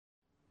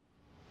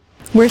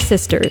We're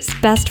sisters,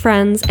 best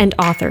friends, and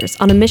authors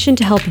on a mission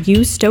to help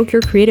you stoke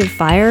your creative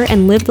fire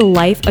and live the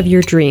life of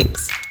your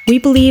dreams. We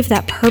believe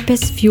that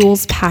purpose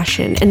fuels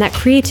passion and that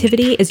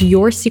creativity is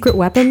your secret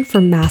weapon for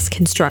mass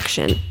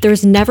construction.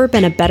 There's never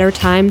been a better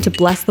time to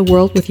bless the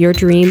world with your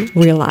dream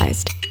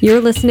realized. You're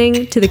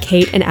listening to The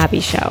Kate and Abby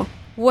Show.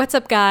 What's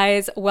up,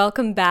 guys?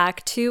 Welcome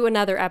back to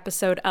another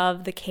episode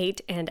of The Kate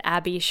and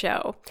Abby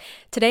Show.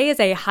 Today is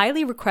a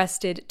highly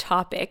requested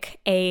topic,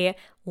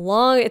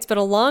 it's been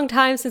a long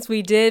time since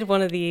we did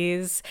one of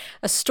these,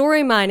 a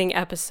story mining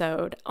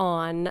episode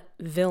on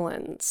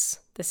villains.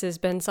 This has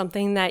been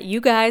something that you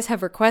guys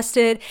have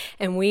requested,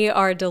 and we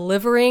are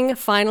delivering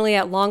finally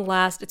at long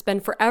last. It's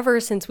been forever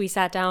since we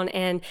sat down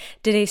and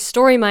did a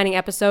story mining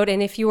episode,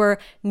 and if you are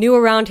new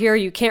around here,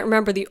 you can't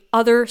remember the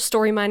other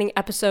story mining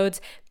episodes,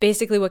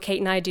 basically what Kate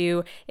and I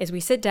do is we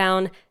sit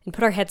down and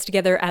put our heads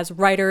together as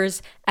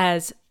writers,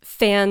 as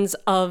fans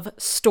of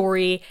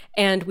story,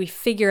 and we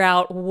figure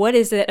out what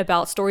is it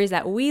about stories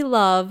that we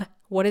love,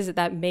 what is it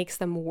that makes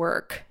them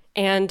work,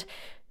 and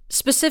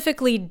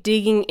specifically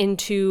digging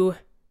into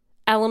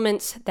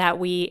elements that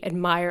we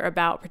admire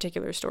about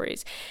particular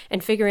stories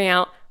and figuring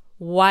out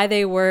why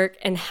they work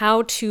and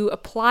how to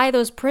apply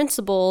those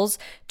principles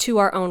to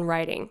our own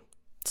writing.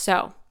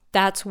 So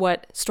that's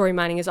what story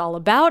mining is all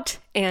about.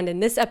 And in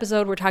this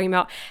episode, we're talking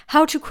about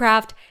how to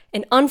craft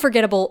an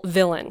unforgettable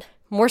villain.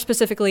 More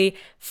specifically,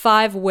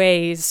 5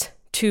 ways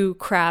to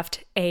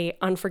craft an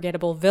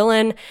unforgettable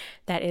villain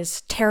that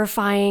is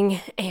terrifying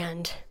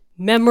and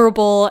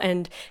memorable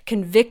and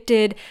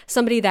convicted,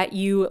 somebody that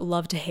you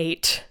love to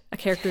hate. A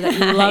character that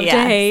you love to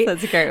hate.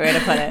 That's a great way to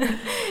put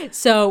it.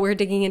 So we're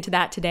digging into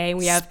that today.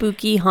 We have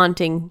spooky,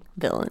 haunting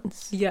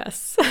villains.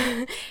 Yes.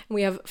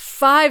 We have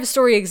 5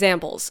 story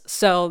examples.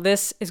 So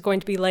this is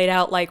going to be laid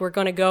out like we're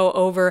going to go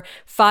over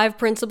 5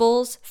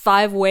 principles,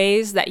 5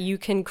 ways that you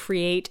can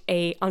create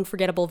a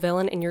unforgettable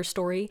villain in your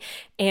story.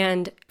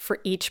 And for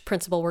each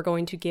principle, we're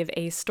going to give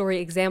a story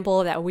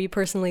example that we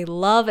personally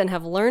love and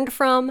have learned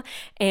from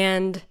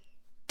and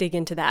dig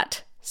into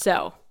that.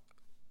 So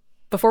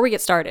before we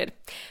get started,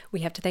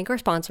 we have to thank our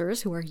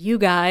sponsors, who are you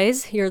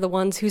guys. You're the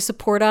ones who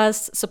support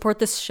us, support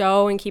this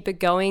show, and keep it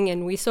going,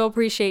 and we so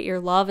appreciate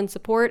your love and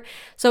support.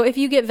 So if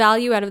you get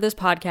value out of this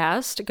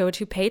podcast, go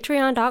to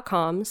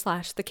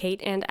patreon.com/The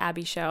Kate and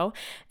Abby Show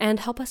and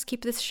help us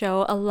keep this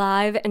show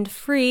alive and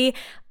free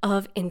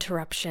of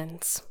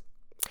interruptions.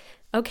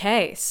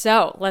 Okay,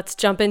 so let's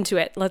jump into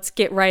it. Let's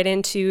get right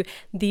into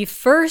the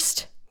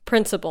first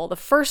principle, the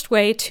first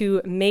way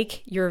to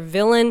make your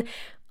villain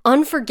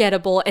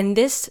unforgettable. And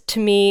this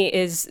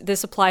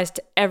applies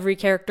to every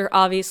character,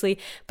 obviously,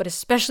 but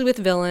especially with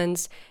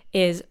villains,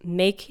 is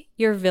make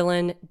your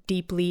villain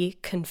deeply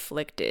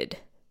conflicted.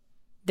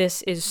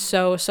 This is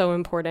so, so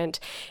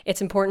important.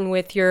 It's important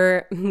with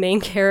your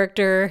main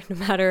character, no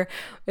matter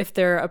if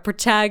they're a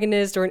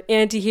protagonist or an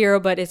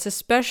anti-hero, but it's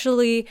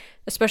especially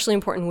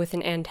important with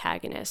an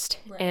antagonist.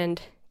 Right.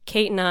 And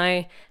Kate and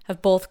I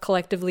have both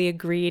collectively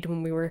agreed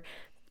when we were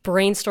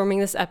brainstorming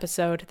this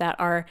episode that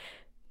our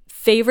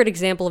favorite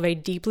example of a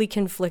deeply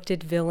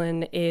conflicted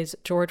villain is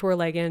George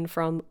Warlegan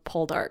from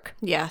Poldark.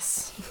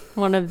 Yes.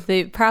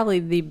 Probably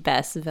the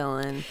best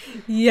villain.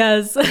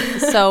 Yes.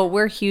 So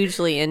we're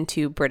hugely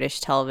into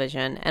British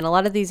television, and a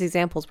lot of these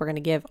examples we're going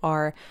to give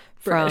are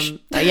from,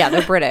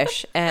 they're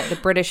British. The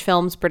British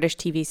films, British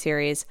TV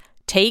series.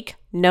 Take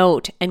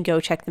note and go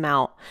check them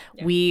out.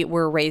 Yeah. We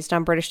were raised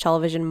on British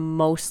television,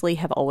 mostly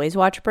have always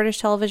watched British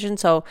television.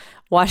 So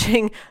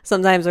watching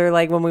sometimes, or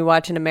like when we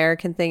watch an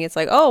American thing, it's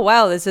like, oh,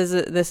 wow, this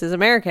is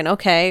American.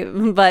 Okay.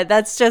 But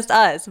that's just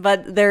us.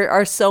 But there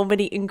are so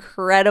many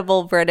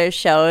incredible British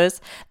shows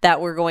that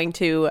we're going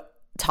to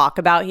talk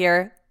about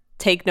here.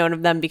 Take note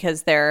of them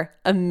because they're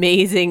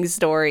amazing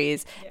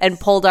stories. Yes. And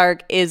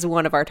Poldark is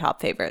one of our top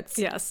favorites.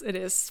 Yes, it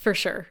is for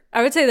sure.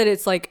 I would say that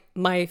it's like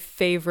my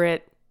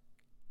favorite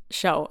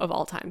show of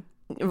all time.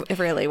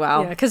 Really?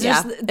 Wow. Yeah, because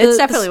it's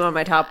definitely one of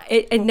my top.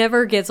 It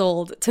never gets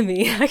old to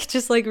me. I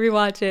just like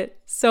rewatch it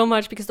so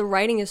much because the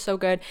writing is so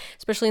good,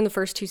 especially in the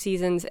first 2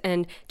 seasons,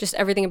 and just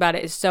everything about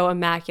it is so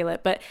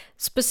immaculate. But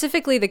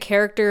specifically the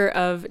character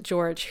of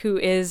George, who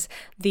is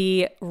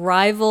the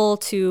rival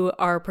to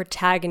our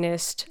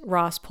protagonist,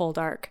 Ross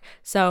Poldark.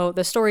 So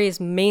the story is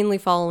mainly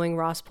following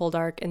Ross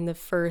Poldark in the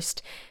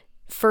first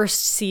 2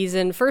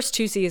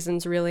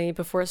 seasons really,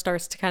 before it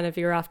starts to kind of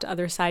veer off to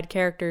other side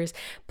characters.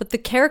 But the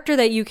character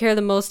that you care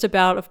the most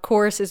about, of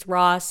course, is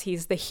Ross.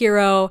 He's the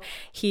hero.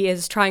 He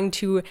is trying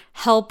to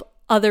help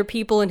other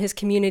people in his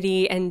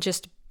community and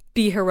just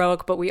be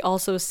heroic, but we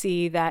also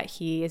see that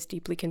he is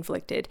deeply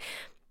conflicted.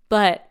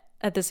 But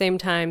at the same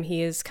time,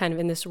 he is kind of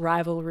in this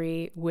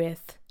rivalry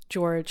with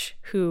George,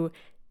 who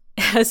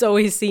has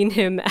always seen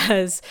him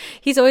as,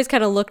 he's always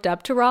kind of looked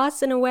up to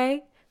Ross in a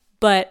way,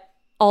 but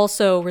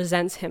also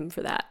resents him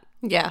for that.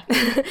 Yeah.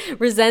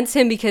 Resents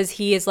him because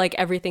he is like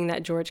everything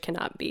that George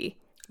cannot be,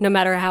 no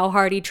matter how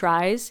hard he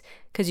tries,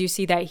 because you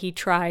see that he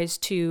tries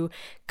to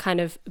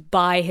kind of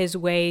buy his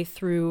way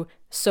through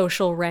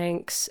social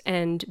ranks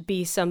and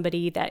be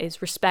somebody that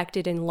is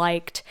respected and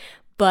liked,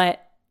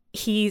 but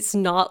he's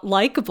not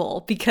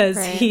likable because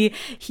Right.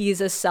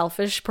 he's a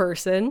selfish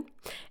person,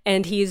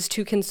 and he's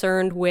too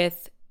concerned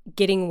with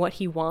getting what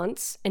he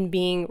wants and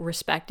being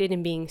respected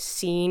and being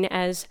seen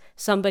as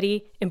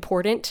somebody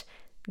important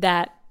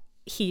that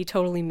he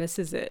totally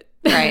misses it.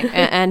 Right.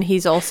 And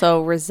he's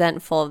also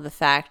resentful of the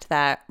fact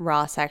that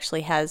Ross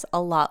actually has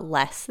a lot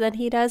less than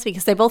he does,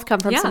 because they both come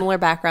from similar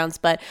backgrounds,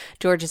 but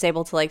George is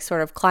able to like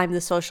sort of climb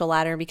the social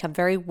ladder and become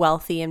very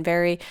wealthy and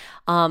very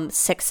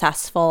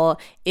successful,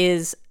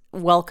 is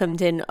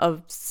welcomed in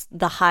of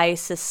the high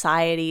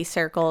society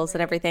circles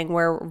and everything,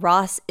 where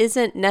Ross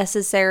isn't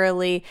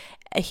necessarily,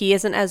 he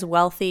isn't as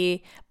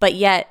wealthy, but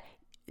yet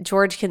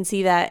George can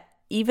see that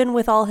even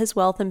with all his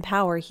wealth and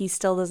power, he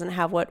still doesn't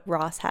have what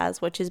Ross has,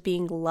 which is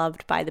being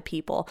loved by the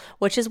people,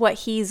 which is what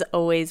he's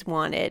always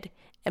wanted,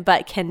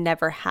 but can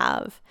never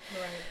have.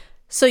 Right.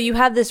 So you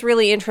have this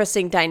really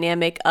interesting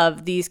dynamic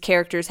of these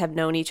characters have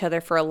known each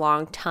other for a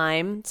long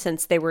time,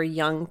 since they were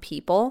young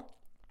people.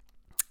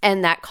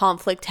 And that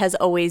conflict has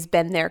always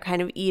been there,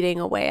 kind of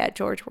eating away at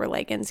George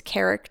Werlegan's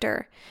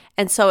character.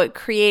 And so it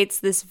creates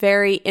this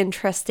very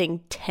interesting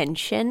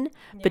tension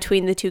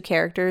between the two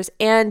characters.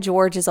 And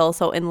George is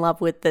also in love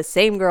with the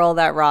same girl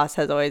that Ross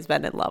has always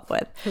been in love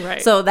with.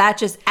 Right. So that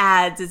just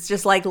adds, it's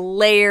just like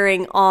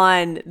layering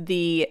on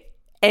the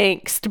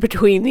angst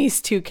between these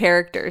two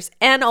characters,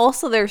 and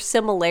also their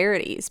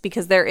similarities,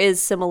 because there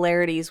is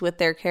similarities with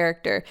their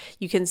character.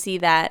 You can see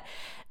that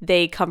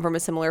they come from a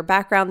similar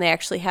background. They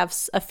actually have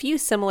a few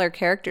similar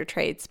character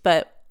traits,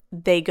 but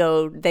they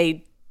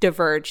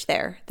diverge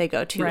there. They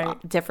go two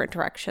different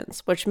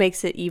directions, which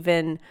makes it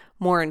even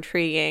more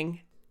intriguing.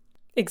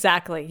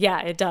 Exactly.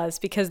 Yeah, it does,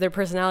 because their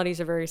personalities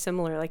are very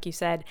similar, like you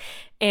said.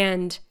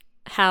 And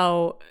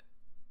how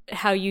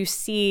you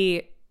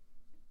see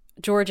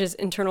George's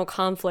internal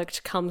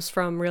conflict comes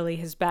from really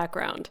his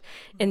background,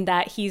 in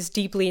that he's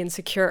deeply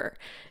insecure.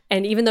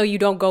 And even though you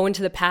don't go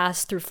into the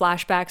past through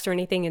flashbacks or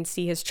anything and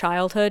see his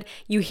childhood,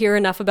 you hear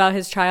enough about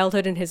his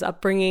childhood and his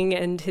upbringing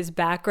and his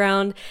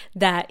background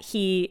that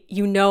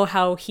you know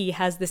how he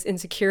has this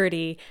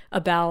insecurity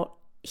about,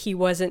 he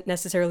wasn't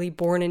necessarily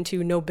born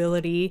into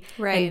nobility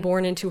and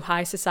born into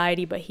high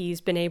society, but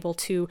he's been able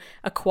to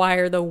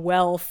acquire the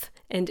wealth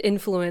and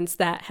influence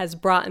that has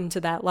brought him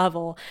to that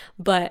level.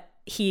 But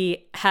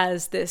he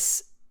has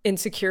this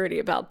insecurity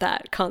about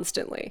that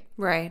constantly.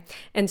 Right.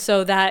 And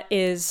so that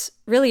is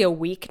really a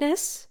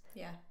weakness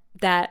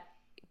that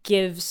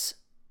gives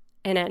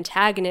an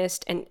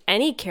antagonist, and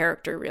any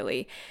character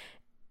really,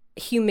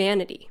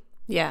 humanity.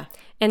 Yeah.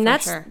 And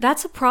that's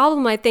a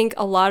problem I think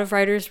a lot of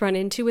writers run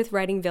into with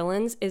writing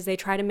villains, is they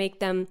try to make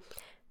them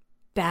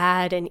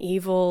bad and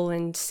evil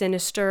and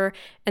sinister,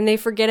 and they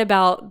forget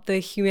about the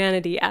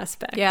humanity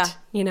aspect. Yeah.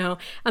 You know,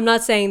 I'm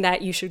not saying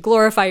that you should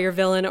glorify your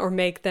villain or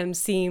make them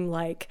seem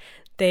like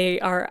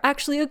they are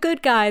actually a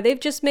good guy. They've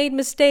just made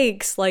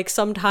mistakes. Like,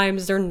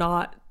 sometimes they're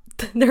not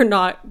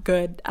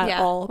good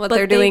at all. What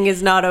they're doing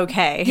is not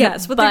okay.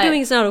 Yes, what they're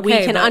doing is not okay.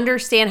 We can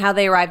understand how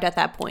they arrived at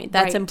that point.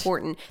 That's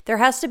important. There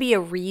has to be a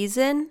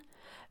reason.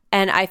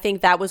 And I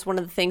think that was one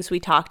of the things we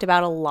talked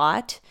about a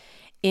lot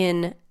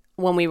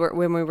when we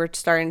were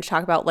starting to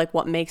talk about like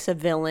what makes a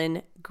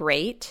villain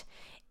great,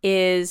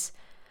 is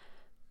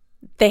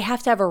they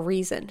have to have a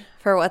reason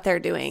for what they're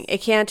doing.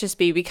 It can't just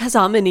be because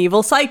I'm an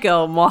evil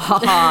psycho,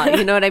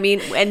 you know what I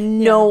mean? And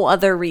no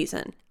other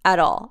reason at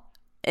all.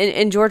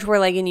 In George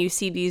Werlegan, you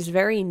see these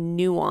very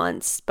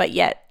nuanced but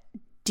yet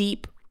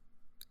deep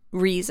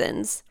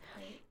reasons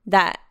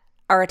that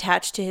are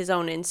attached to his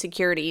own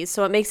insecurities.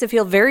 So it makes it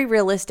feel very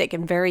realistic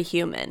and very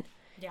human.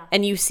 Yeah.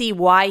 And you see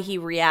why he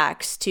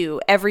reacts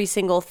to every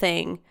single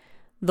thing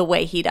the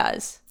way he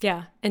does.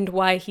 Yeah, and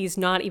why he's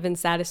not even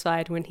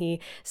satisfied when he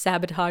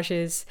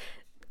sabotages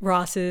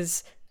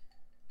Ross's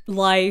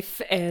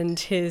life and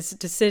his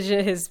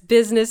decision, his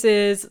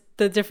businesses,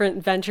 the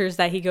different ventures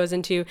that he goes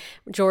into.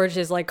 George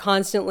is like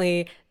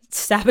constantly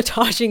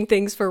sabotaging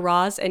things for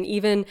Ross, and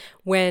even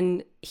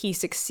when he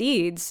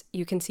succeeds,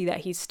 you can see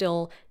that he's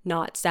still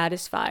not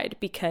satisfied,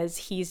 because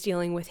he's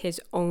dealing with his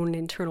own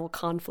internal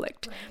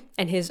conflict,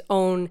 and his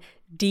own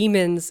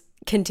demons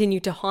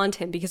continue to haunt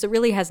him, because it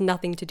really has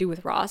nothing to do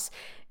with Ross.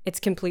 It's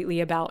completely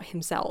about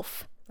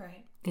himself.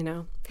 Right. You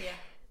know? Yeah.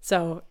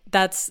 So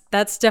that's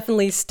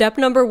definitely step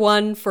number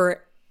one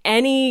for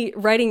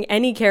writing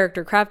any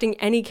character, crafting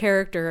any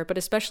character, but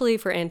especially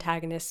for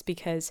antagonists,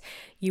 because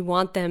you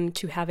want them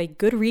to have a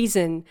good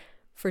reason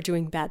for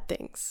doing bad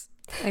things.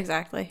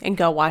 Exactly. And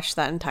go watch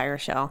that entire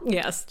show.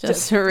 Yes.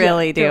 Just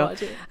really do.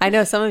 I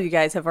know some of you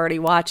guys have already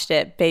watched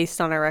it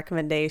based on a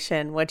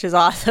recommendation, which is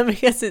awesome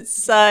because it's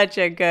such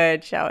a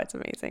good show. It's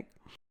amazing.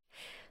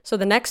 So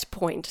the next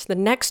point, the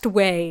next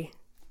way,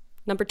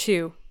 number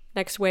 2,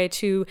 next way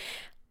to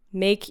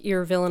make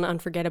your villain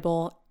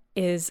unforgettable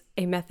is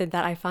a method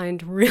that I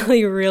find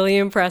really, really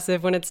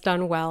impressive when it's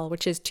done well,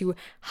 which is to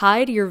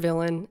hide your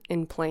villain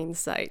in plain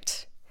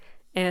sight.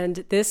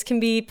 And this can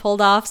be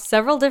pulled off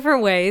several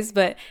different ways,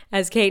 but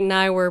as Kate and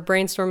I were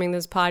brainstorming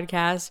this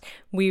podcast,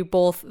 we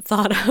both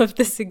thought of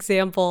this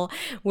example,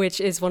 which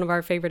is one of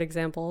our favorite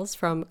examples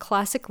from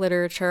classic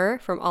literature,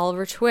 from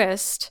Oliver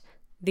Twist.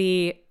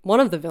 One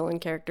of the villain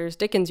characters.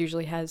 Dickens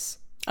usually has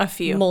a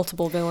few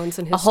multiple villains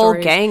in his a whole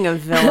stories. gang of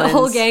villains. A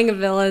whole gang of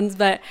villains,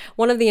 but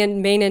one of the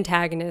main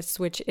antagonists,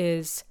 which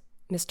is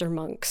Mr.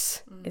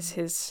 Monks, is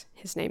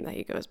his name that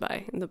he goes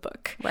by in the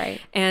book. Right.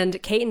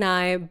 And Kate and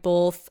I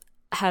both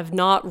have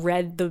not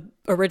read the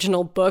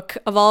original book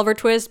of Oliver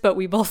Twist, but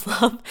we both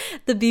love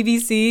the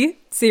BBC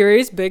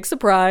series, big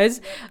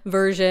surprise,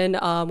 version,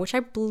 which I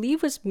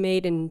believe was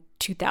made in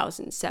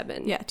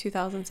 2007. Yeah,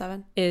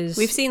 2007.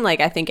 We've seen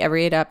I think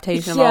every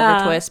adaptation of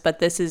Oliver Twist, but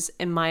this is,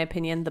 in my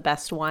opinion, the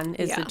best one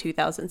is the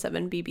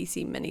 2007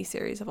 BBC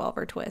miniseries of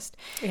Oliver Twist.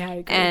 Yeah, I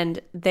agree.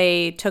 And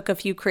they took a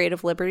few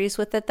creative liberties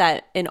with it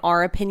that, in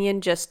our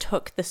opinion, just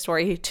took the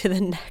story to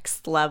the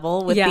next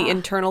level with the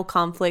internal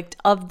conflict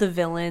of the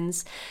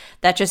villains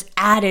that just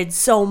added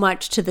so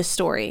much to the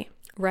story.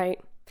 Right.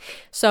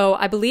 So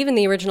I believe in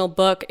the original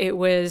book, it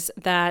was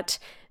that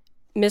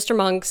Mr.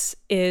 Monks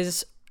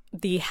is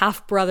the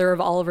half-brother of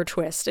Oliver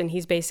Twist, and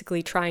he's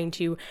basically trying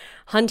to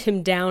hunt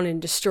him down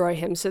and destroy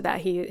him so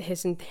that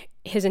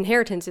his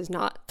inheritance is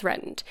not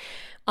threatened.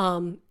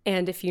 And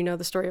if you know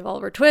the story of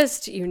Oliver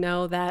Twist, you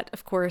know that,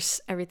 of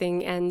course,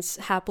 everything ends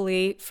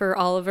happily for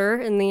Oliver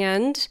in the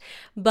end.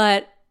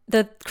 But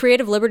the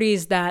creative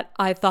liberties that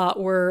I thought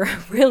were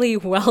really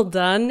well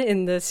done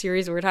in the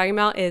series we're talking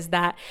about is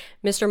that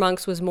Mr.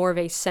 Monks was more of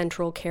a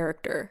central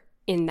character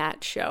in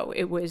that show.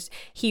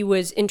 He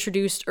was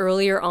introduced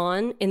earlier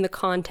on in the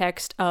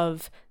context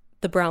of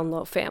the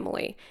Brownlow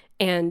family,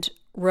 and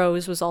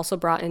Rose was also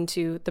brought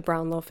into the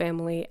Brownlow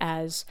family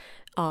as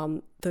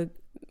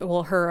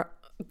her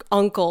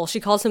uncle. She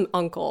calls him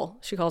uncle.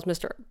 She calls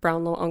Mr.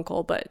 Brownlow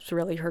uncle, but it's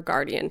really her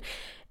guardian.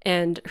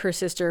 And her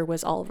sister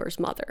was Oliver's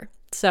mother.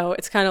 So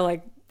it's kind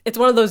of it's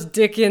one of those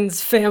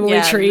Dickens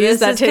family trees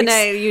that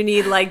you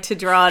need to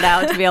draw it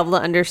out to be able to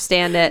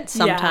understand it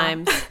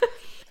sometimes.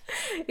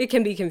 It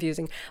can be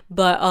confusing.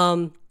 But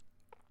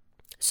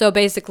so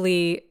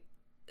basically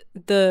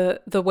the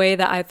way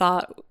that I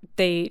thought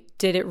they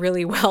did it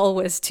really well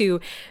was to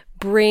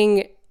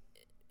bring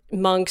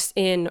Monks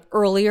in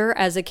earlier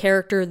as a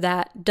character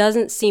that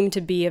doesn't seem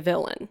to be a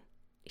villain.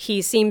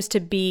 He seems to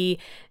be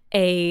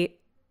a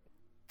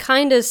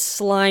kind of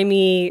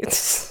slimy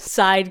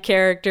side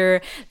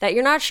character that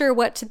you're not sure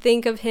what to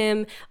think of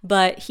him,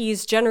 but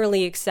he's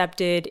generally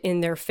accepted in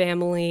their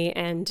family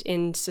and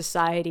in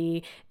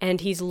society,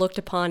 and he's looked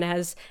upon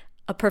as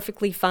a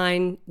perfectly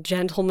fine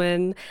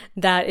gentleman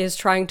that is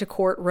trying to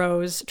court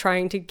Rose,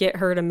 trying to get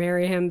her to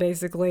marry him,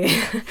 basically.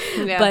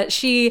 Yeah. But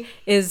she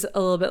is a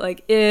little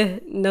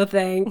bit no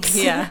thanks.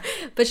 Yeah.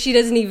 But she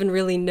doesn't even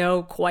really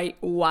know quite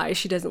why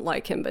she doesn't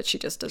like him, but she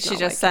just does not like him.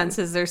 She just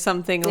senses there's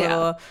something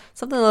a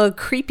little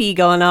creepy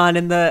going on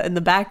in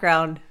the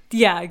background.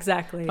 Yeah,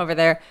 exactly. Over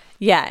there.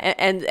 Yeah,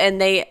 and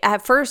they,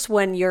 at first,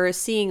 when you're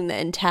seeing the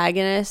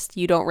antagonist,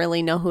 you don't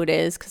really know who it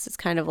is because it's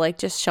kind of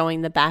just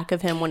showing the back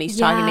of him when he's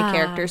talking to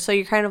characters. So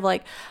you're kind of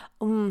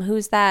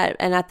who's that?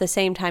 And at the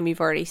same time,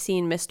 you've already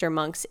seen Mr.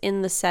 Monks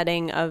in the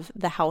setting of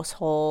the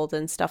household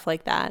and stuff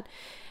like that.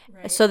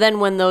 Right. So then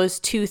when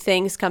those two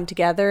things come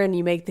together and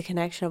you make the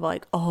connection of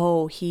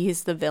oh,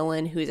 he's the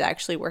villain who's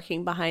actually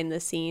working behind the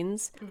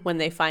scenes, when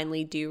they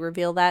finally do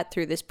reveal that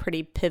through this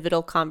pretty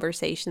pivotal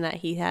conversation that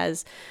he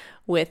has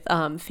with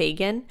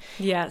Fagin.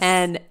 Yes.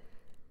 And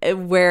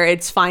where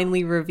it's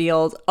finally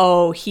revealed,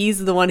 oh,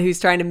 he's the one who's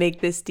trying to make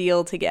this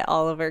deal to get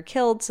Oliver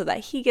killed so that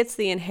he gets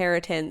the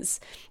inheritance.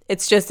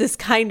 It's just this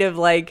kind of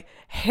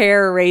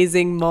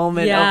hair-raising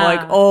moment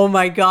of oh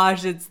my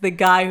gosh, it's the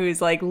guy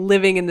who's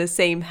living in the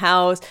same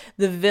house,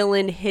 the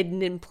villain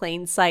hidden in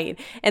plain sight.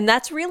 And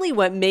that's really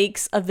what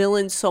makes a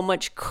villain so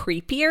much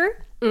creepier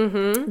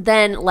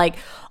than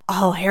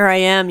oh, here I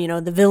am,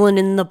 the villain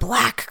in the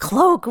black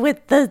cloak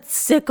with the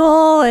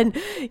sickle and,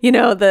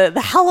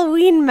 the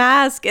Halloween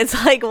mask. It's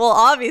well,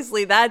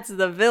 obviously that's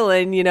the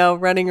villain,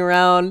 running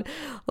around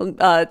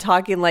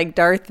talking like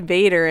Darth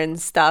Vader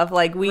and stuff.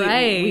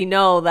 We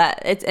know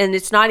that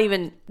it's not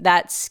even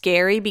that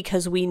scary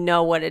because we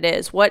know what it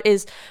is. What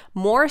is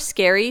more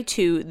scary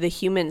to the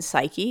human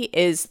psyche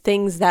is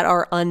things that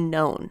are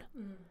unknown.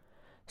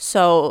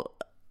 So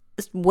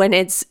when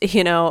it's,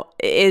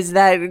 is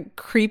that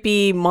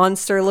creepy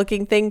monster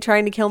looking thing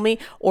trying to kill me,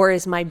 or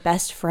is my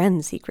best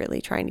friend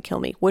secretly trying to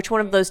kill me? Which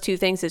one of those two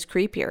things is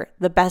creepier?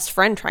 The best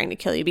friend trying to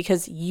kill you,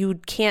 because you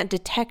can't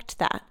detect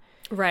that.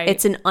 Right.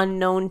 It's an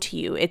unknown to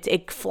you.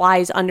 It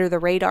flies under the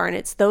radar, and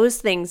it's those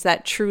things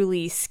that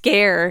truly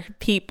scare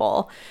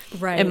people,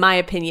 right, in my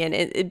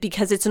opinion,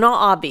 because it's not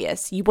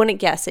obvious. You wouldn't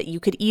guess it.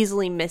 You could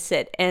easily miss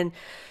it, and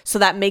so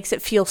that makes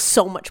it feel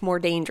so much more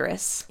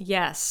dangerous.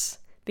 Yes.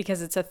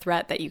 Because it's a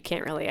threat that you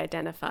can't really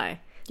identify.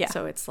 Yeah.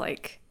 So it's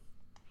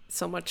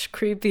so much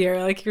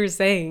creepier, like you were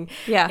saying.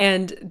 Yeah.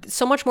 And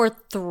so much more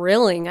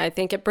thrilling, I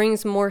think. It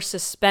brings more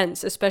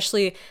suspense,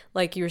 especially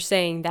like you were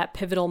saying, that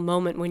pivotal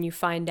moment when you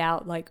find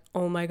out, like,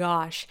 oh my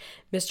gosh,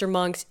 Mr.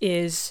 Monks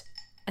is,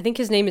 I think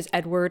his name is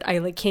Edward. I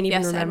can't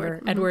even remember. Edward.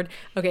 Mm-hmm. Edward.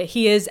 Okay,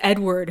 he is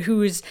Edward,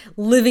 who's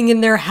living in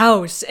their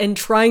house and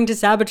trying to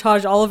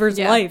sabotage Oliver's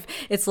life.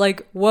 It's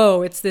like,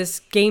 whoa, it's this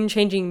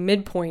game-changing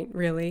midpoint,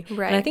 really.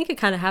 Right. And I think it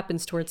kind of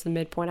happens towards the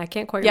midpoint. I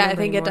can't quite remember. Yeah, I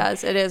think anymore. it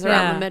does. It is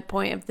around the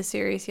midpoint of the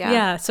series. Yeah.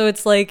 Yeah, so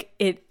it's like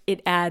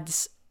it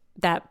adds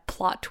that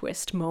plot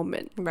twist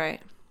moment.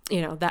 Right.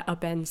 That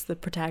upends the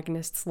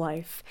protagonist's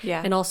life.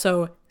 Yeah. And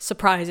also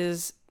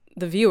surprises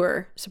the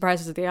viewer,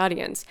 surprises the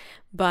audience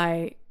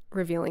by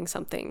revealing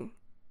something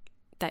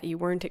that you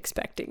weren't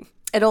expecting.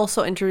 It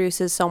also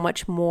introduces so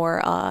much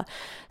more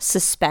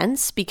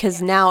suspense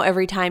because now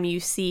every time you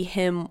see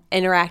him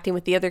interacting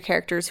with the other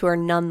characters who are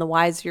none the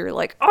wiser, you're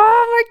like, oh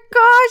my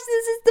gosh,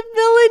 this is the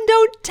villain.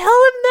 Don't tell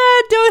him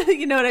that. Don't,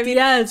 you know what I mean?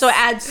 Yes. So it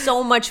adds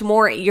so much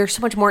more. You're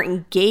so much more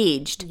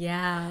engaged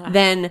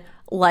than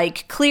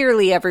like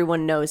clearly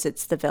everyone knows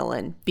it's the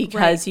villain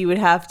because you would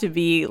have to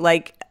be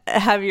like,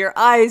 have your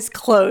eyes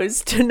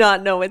closed to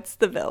not know it's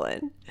the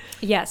villain.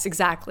 Yes,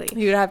 exactly.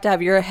 You'd have to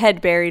have your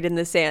head buried in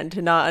the sand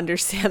to not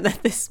understand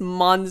that this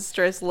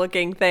monstrous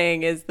looking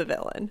thing is the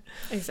villain.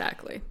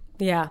 Exactly.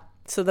 Yeah.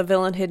 So the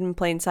villain hidden in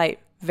plain sight,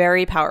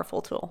 very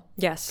powerful tool.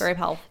 Yes. Very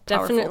powerful.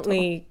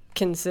 Definitely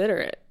consider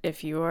it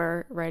if you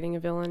are writing a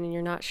villain and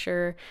you're not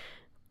sure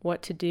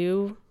what to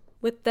do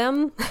with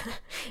them.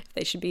 If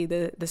they should be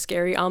the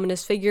scary,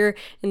 ominous figure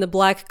in the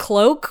black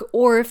cloak,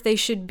 or if they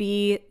should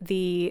be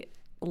the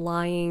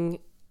lying,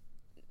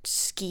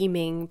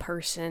 scheming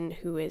person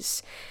who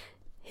is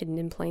hidden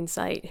in plain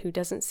sight, who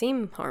doesn't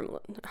seem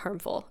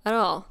harmful at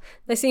all.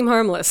 They seem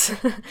harmless.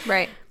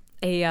 Right.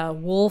 A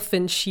wolf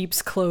in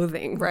sheep's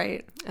clothing.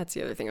 Right. That's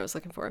the other thing I was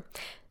looking for.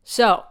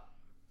 So,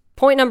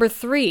 point number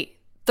 3,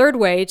 third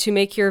way to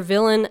make your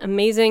villain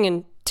amazing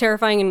and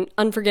terrifying and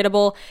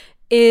unforgettable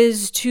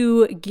is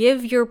to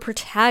give your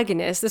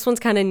protagonist, this one's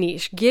kind of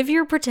niche, give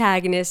your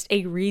protagonist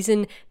a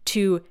reason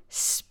to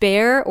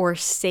spare or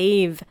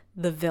save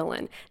the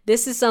villain.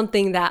 This is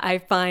something that I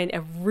find a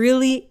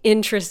really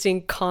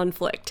interesting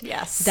conflict.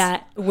 Yes.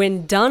 That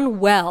when done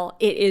well,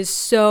 it is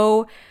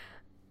so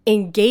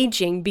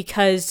engaging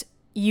because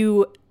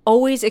you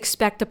always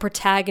expect the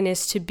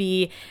protagonist to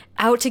be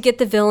out to get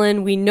the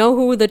villain. We know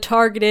who the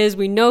target is.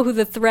 We know who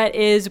the threat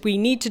is. We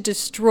need to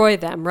destroy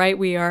them, right?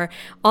 We are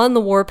on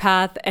the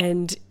warpath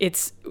and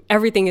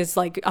everything is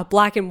like a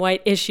black and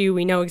white issue.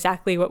 We know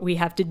exactly what we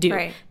have to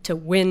do to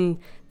win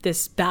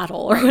this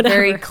battle or whatever.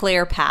 Very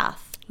clear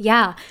path.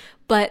 Yeah,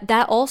 but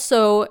that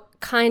also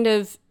kind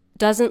of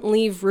doesn't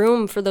leave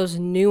room for those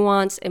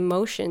nuanced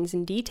emotions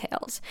and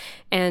details.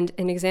 And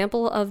an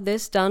example of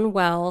this done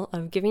well,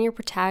 of giving your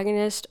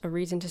protagonist a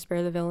reason to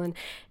spare the villain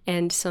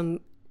and some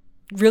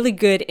really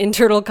good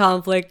internal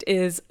conflict,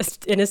 is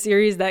in a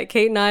series that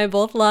Kate and I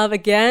both love.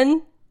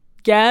 Again,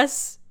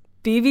 guess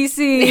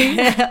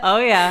BBC. Oh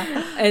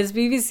yeah. It's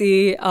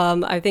BBC.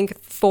 I think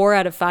 4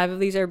 out of 5 of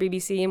these are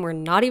BBC, and we're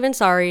not even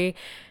sorry.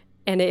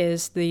 And it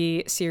is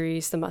the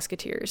series The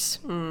Musketeers.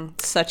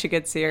 Such a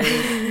good series.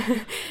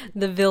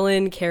 The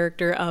villain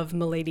character of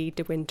Milady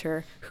de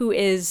Winter, who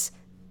is,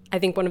 I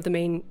think, one of the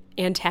main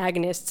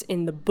antagonists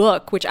in the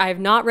book, which I have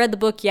not read the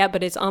book yet,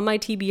 but it's on my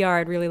TBR.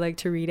 I'd really like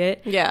to read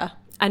it. Yeah.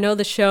 I know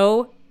the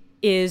show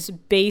is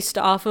based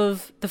off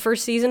of, the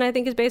first season, I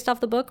think, is based off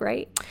the book,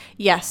 right?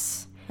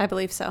 Yes. I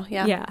believe so,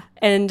 yeah. Yeah,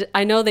 and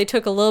I know they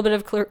took a little bit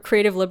of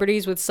creative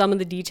liberties with some of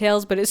the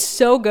details, but it's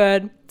so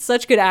good.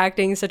 Such good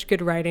acting, such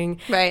good writing.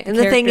 Right, and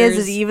the thing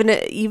is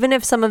even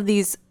if some of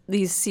these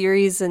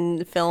series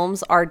and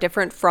films are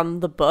different from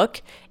the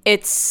book,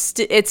 it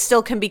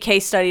still can be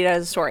case studied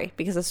as a story,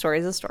 because a story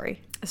is a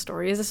story. A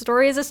story is a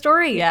story is a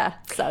story. Yeah,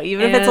 so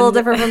even if it's a little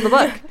different from the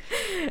book.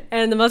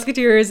 And The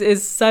Musketeers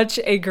is such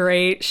a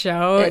great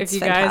show. It's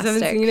if you fantastic.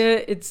 guys haven't seen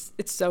it,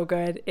 it's so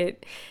good.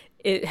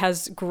 It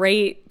has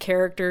great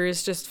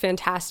characters, just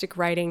fantastic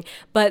writing.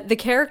 But the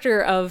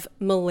character of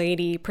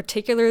Milady,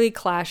 particularly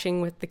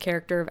clashing with the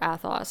character of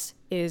Athos,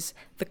 is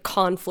the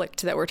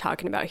conflict that we're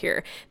talking about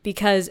here.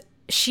 Because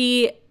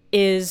she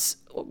is...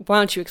 Why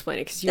don't you explain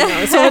it? Because you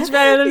know so much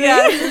better than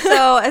me.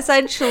 So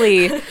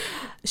essentially,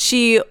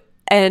 she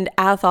and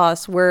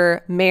Athos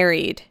were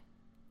married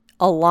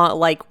a lot,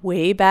 like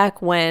way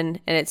back when,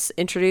 and it's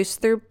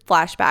introduced through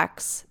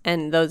flashbacks.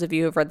 And those of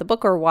you who have read the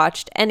book or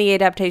watched any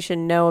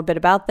adaptation know a bit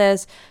about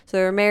this. So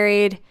they were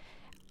married.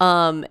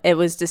 It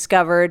was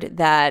discovered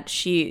that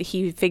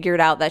he figured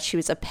out that she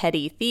was a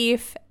petty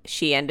thief.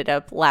 She ended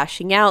up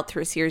lashing out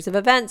through a series of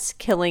events,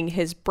 killing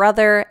his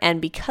brother.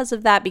 And because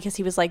of that, because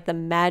he was like the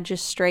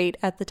magistrate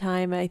at the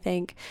time, I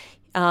think,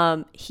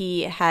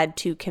 he had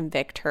to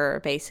convict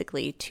her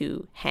basically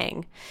to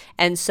hang.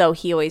 And so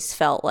he always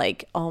felt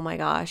like, oh my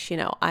gosh,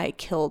 I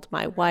killed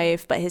my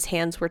wife, but his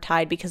hands were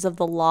tied because of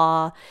the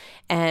law.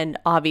 And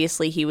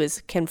obviously he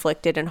was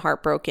conflicted and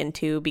heartbroken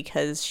too,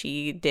 because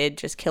she did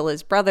just kill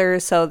his brother.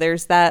 So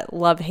there's that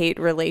love-hate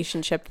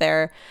relationship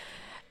there.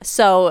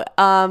 So,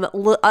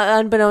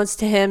 unbeknownst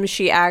to him,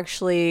 she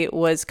actually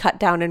was cut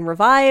down and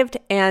revived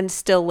and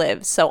still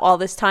lives. So all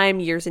this time,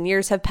 years and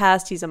years have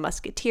passed. He's a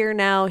musketeer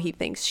now. He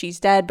thinks she's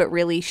dead, but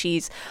really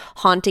she's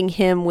haunting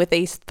him with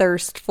a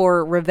thirst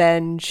for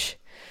revenge,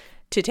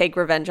 to take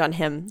revenge on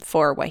him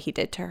for what he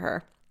did to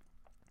her.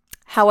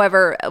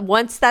 However,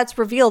 once that's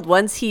revealed,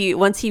 once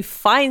he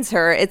finds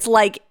her, it's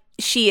like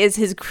she is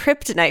his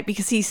kryptonite,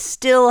 because he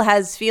still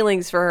has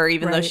feelings for her,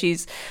 even though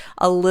she's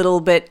a little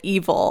bit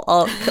evil,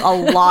 a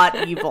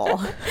lot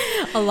evil.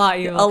 A lot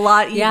evil.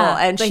 Yeah,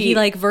 and but he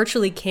like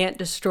virtually can't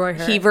destroy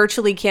her. He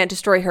virtually can't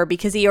destroy her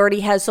because he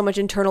already has so much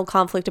internal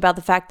conflict about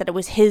the fact that it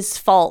was his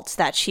fault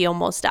that she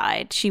almost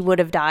died. She would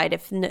have died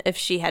if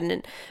she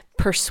hadn't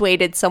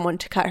persuaded someone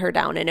to cut her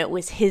down, and it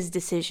was his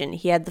decision.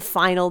 He had the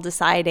final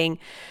deciding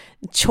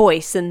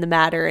choice in the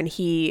matter, and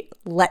he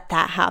let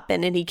that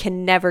happen, and he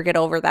can never get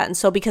over that. And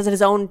so because of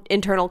his own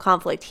internal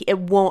conflict, it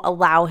won't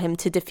allow him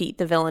to defeat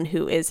the villain,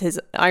 who is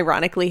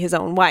ironically his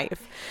own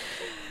wife.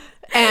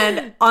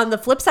 And on the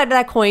flip side of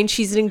that coin,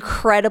 she's an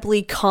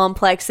incredibly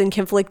complex and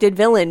conflicted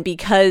villain,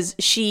 because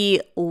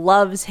she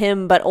loves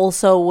him, but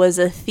also was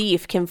a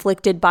thief,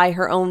 conflicted by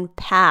her own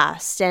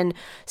past and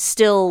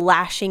still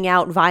lashing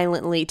out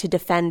violently to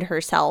defend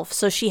herself.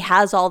 So she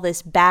has all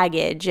this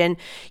baggage, and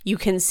you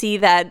can see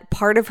that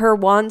part of her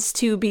wants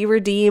to be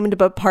redeemed,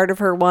 but part of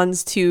her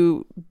wants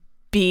to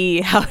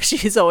be how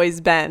she's always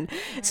been.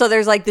 So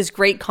there's like this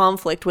great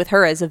conflict with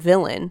her as a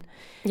villain.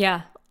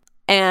 Yeah.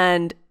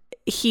 And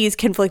he's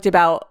conflicted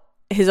about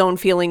his own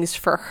feelings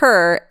for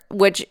her,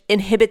 which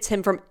inhibits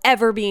him from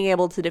ever being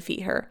able to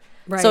defeat her.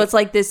 Right. So it's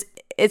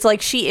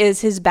like she is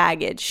his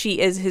baggage.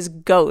 She is his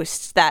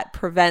ghost that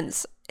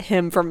prevents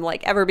him from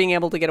like ever being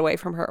able to get away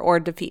from her or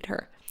defeat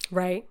her.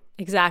 Right.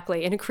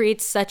 Exactly. And it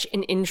creates such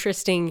an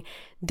interesting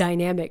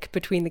dynamic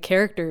between the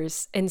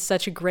characters, and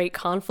such a great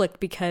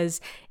conflict,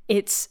 because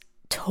it's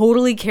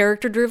totally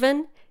character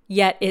driven,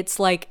 yet it's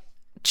like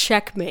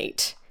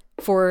checkmate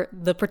for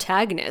the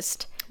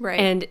protagonist. Right.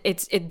 And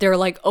they're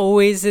like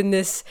always in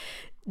this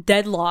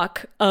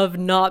deadlock of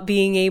not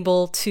being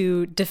able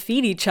to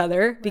defeat each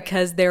other,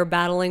 because they're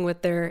battling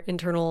with their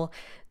internal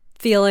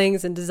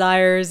feelings and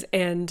desires,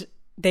 and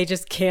they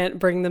just can't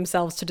bring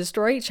themselves to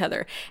destroy each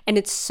other. And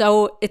it's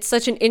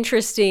such an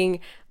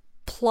interesting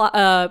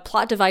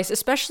plot device,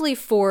 especially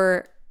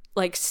for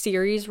like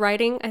series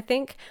writing, I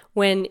think,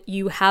 when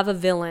you have a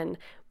villain,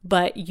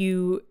 but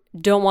you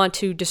don't want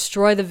to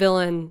destroy the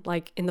villain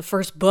like in the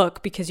first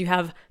book, because you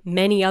have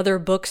many other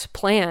books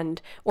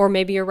planned, or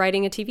maybe you're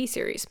writing a TV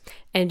series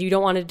and you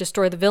don't want to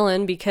destroy the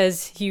villain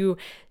because you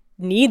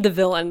need the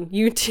villain.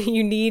 You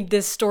need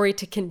this story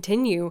to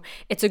continue.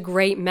 It's a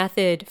great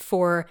method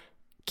for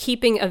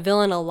keeping a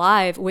villain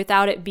alive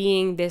without it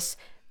being this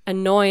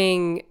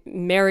annoying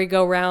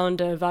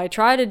merry-go-round of I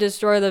try to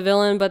destroy the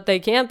villain, but they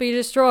can't be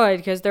destroyed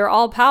because they're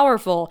all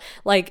powerful.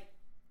 Like,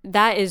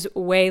 that is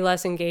way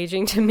less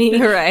engaging to me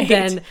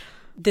than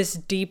this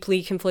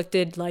deeply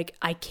conflicted, like,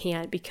 I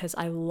can't because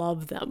I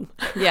love them.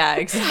 Yeah,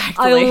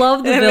 exactly. I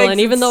love the villain,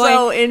 even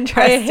though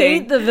I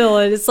hate the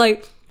villain. It's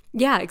like,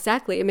 yeah,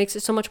 exactly. It makes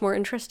it so much more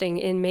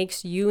interesting and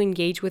makes you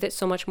engage with it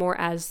so much more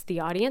as the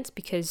audience,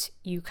 because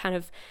you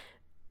can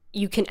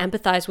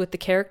empathize with the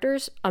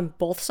characters on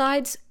both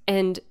sides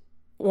and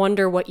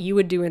wonder what you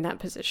would do in that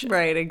position.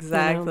 Right,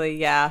 exactly.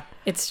 Yeah.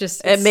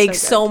 It makes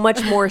so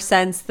much more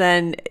sense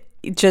than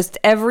just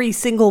every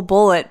single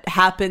bullet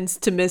happens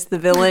to miss the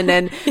villain,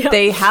 and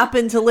they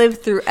happen to live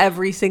through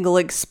every single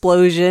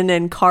explosion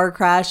and car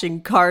crash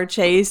and car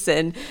chase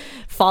and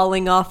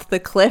falling off the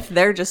cliff.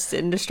 They're just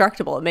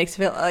indestructible. It makes it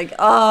feel like,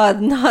 oh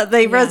no,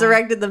 they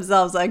resurrected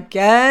themselves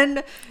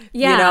again.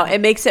 Yeah. You know, it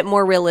makes it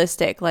more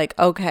realistic. Like,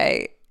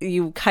 okay,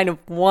 you kind of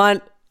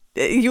want,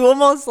 you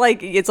almost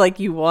like, it's like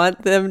you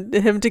want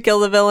him to kill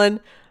the villain,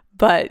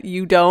 but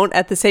you don't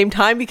at the same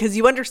time, because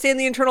you understand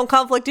the internal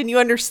conflict and you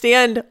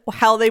understand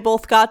how they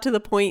both got to the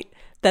point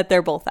that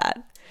they're both at.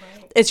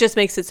 Right. It just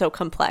makes it so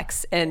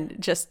complex and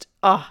just,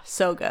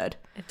 so good.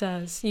 It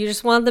does. You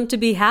just want them to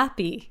be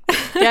happy.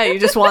 Yeah, you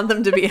just want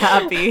them to be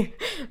happy.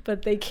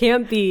 But they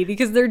can't be,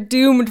 because they're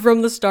doomed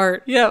from the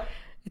start. Yep.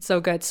 It's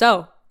so good.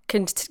 So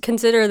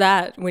consider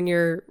that when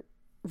you're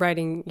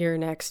writing your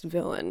next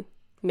villain.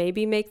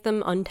 Maybe make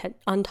them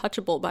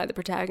untouchable by the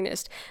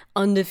protagonist,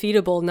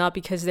 undefeatable, not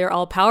because they're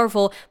all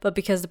powerful, but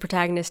because the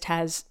protagonist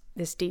has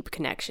this deep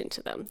connection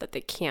to them that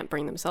they can't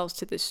bring themselves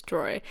to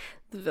destroy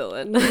the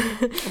villain.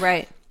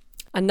 Right.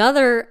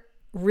 Another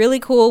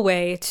really cool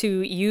way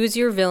to use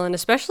your villain,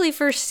 especially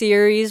for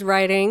series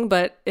writing,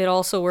 but it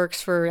also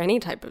works for any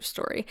type of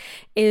story,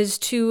 is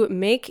to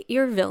make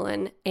your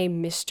villain a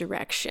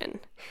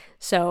misdirection.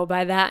 So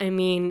by that, I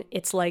mean,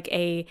 it's like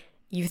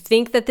you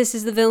think that this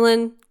is the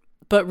villain,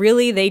 but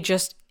really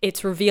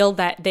it's revealed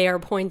that they are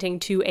pointing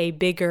to a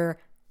bigger,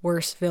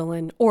 worse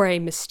villain, or a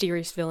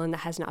mysterious villain that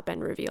has not been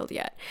revealed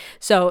yet.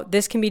 So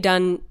this can be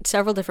done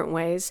several different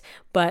ways,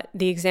 but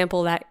the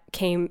example that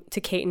came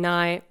to Kate and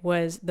I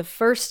was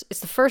it's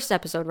the first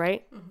episode,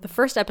 right? Mm-hmm. The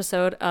first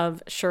episode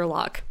of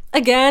Sherlock.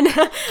 Again,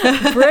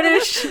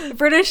 British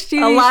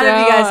TV A lot show. of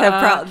you guys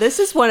have this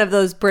is one of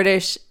those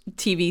British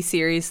TV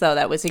series though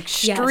that was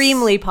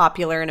extremely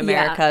popular in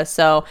America. Yeah.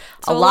 So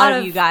a lot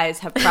of you guys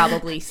have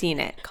probably seen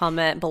it.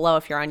 Comment below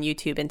if you're on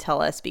YouTube and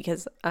tell us,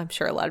 because I'm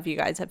sure a lot of you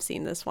guys have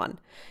seen this one.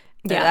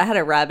 Yeah, that had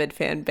a rabid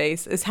fan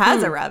base. It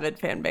has a rabid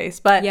fan base.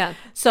 But yeah.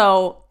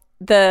 So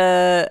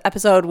the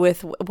episode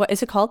with, what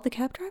is it called? The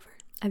Cab Driver?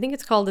 I think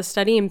it's called The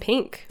Study in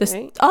Pink.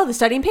 Right? Oh, The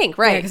Study in Pink,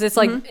 right? Because it's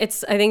like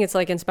I think it's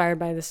like inspired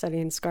by The Study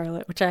in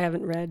Scarlet, which I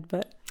haven't read,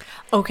 but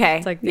okay,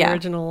 it's like the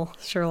original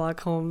Sherlock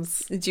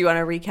Holmes. Do you want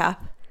to recap?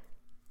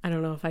 I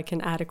don't know if I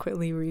can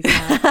adequately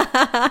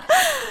recap.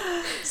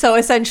 So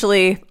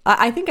essentially,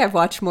 I think I've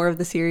watched more of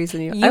the series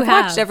than you. I've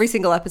watched every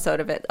single episode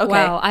of it. Okay.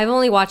 Wow, I've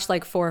only watched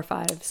like 4 or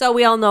 5. So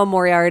we all know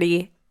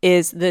Moriarty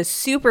is the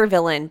super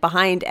villain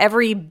behind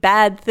every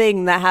bad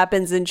thing that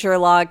happens in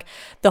Sherlock.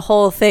 The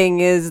whole thing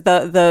is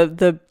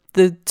the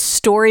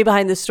story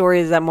behind the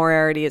story is that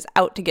Moriarty is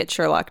out to get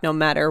Sherlock no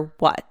matter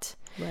what.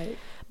 Right.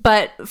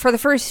 But for the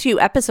first few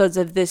episodes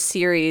of this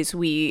series,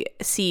 we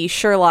see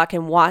Sherlock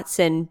and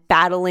Watson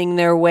battling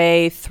their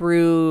way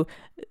through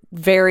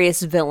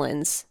various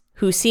villains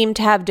who seem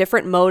to have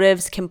different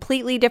motives,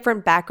 completely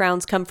different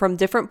backgrounds, come from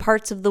different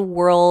parts of the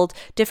world,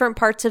 different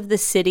parts of the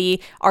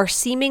city, are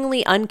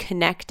seemingly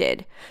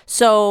unconnected.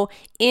 So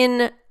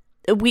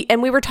we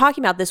were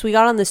talking about this, we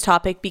got on this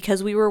topic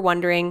because we were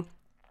wondering,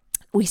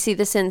 we see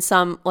this in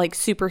some like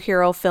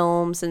superhero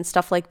films and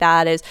stuff like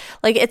that, is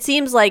like, it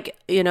seems like,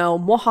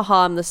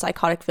 mwahaha, I'm the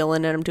psychotic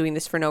villain and I'm doing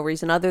this for no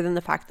reason other than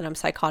the fact that I'm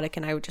psychotic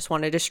and I just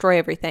want to destroy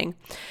everything.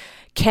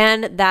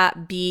 Can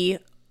that be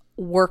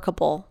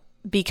workable?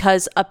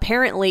 Because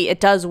apparently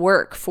it does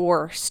work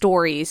for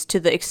stories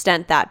to the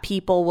extent that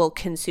people will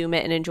consume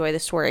it and enjoy the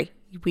story.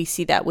 We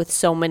see that with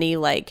so many,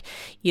 like,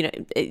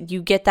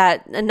 you get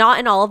that, not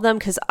in all of them,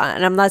 because,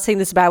 and I'm not saying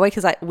this a bad way,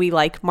 because we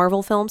like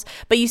Marvel films,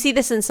 but you see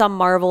this in some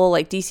Marvel,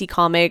 like DC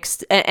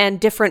Comics, and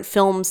different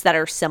films that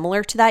are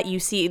similar to that. You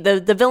see the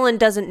villain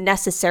doesn't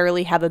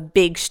necessarily have a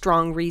big,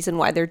 strong reason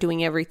why they're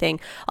doing everything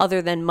other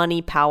than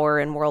money, power,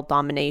 and world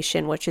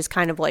domination, which is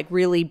kind of like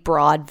really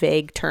broad,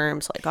 vague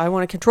terms, like, I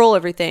want to control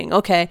everything.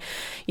 Okay.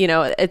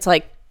 It's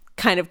like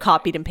kind of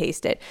copied and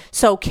pasted.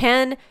 So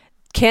can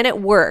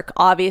it work?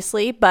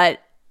 Obviously, but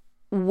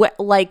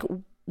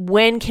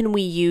when can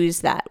we use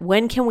that?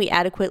 When can we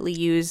adequately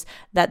use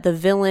that the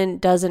villain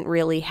doesn't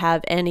really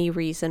have any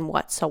reason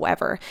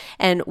whatsoever?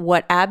 And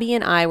what Abby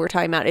and I were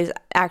talking about is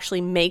actually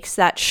makes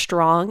that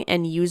strong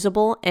and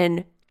usable,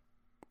 and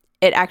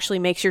it actually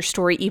makes your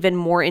story even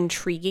more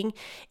intriguing,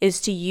 is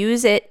to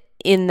use it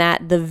in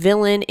that the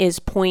villain is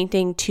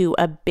pointing to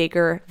a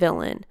bigger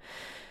villain.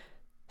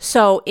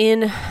 So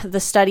in The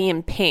Study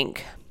in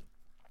Pink,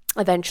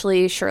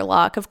 eventually,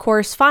 Sherlock, of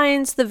course,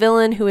 finds the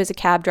villain, who is a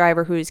cab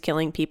driver who is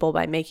killing people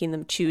by making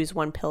them choose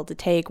one pill to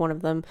take. One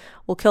of them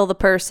will kill the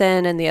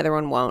person and the other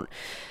one won't.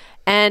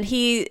 And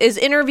he is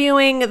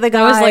interviewing the guy.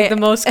 That was like the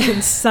most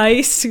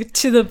concise,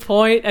 to the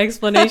point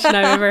explanation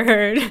I've ever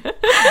heard.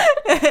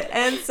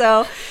 And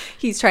so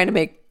he's trying to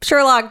make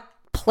Sherlock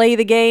play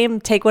the game,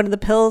 take one of the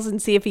pills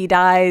and see if he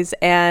dies.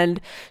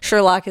 And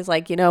Sherlock is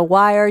like,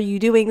 why are you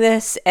doing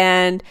this?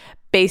 And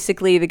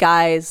basically the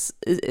guy is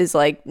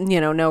like,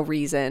 no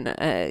reason.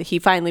 He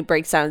finally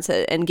breaks down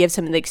and gives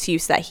him the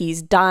excuse that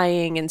he's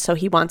dying, and so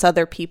he wants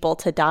other people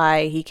to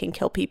die. He can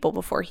kill people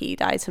before he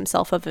dies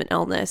himself of an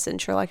illness.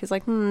 And Sherlock is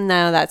like,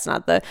 no, that's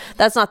not the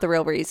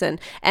real reason.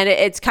 And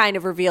it's kind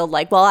of revealed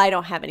like, well, I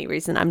don't have any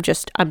reason. I'm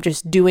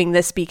just doing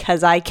this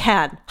because I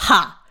can.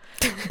 Ha!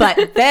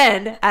 But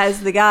then,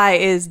 as the guy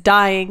is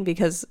dying,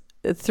 because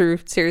through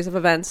a series of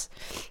events,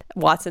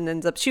 Watson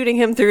ends up shooting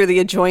him through the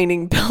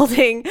adjoining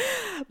building.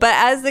 But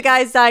as the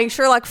guy's dying,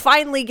 Sherlock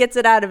finally gets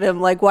it out of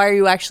him, like, why are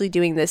you actually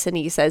doing this? And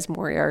he says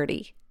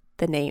Moriarty,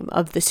 the name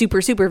of the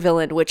super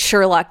villain, which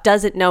Sherlock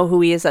doesn't know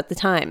who he is at the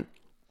time.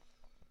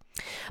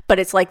 But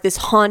it's like this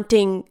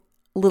haunting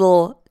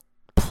little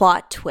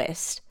plot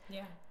twist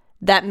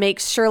that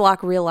makes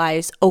Sherlock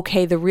realize,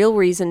 okay, the real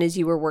reason is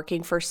you were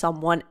working for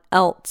someone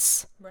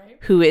else, right,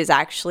 who is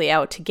actually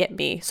out to get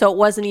me. So it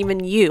wasn't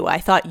even you. I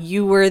thought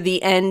you were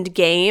the end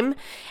game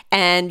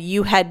and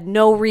you had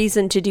no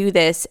reason to do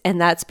this.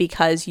 And that's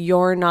because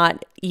you're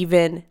not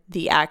even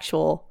the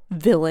actual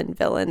villain.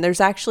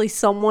 There's actually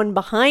someone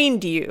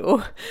behind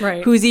you,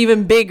 right, who's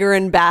even bigger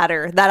and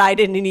badder that I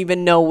didn't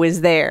even know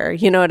was there.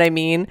 You know what I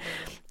mean?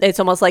 It's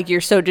almost like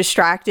you're so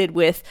distracted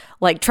with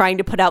like trying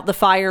to put out the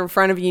fire in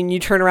front of you and you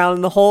turn around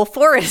and the whole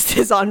forest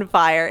is on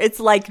fire.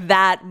 It's like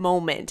that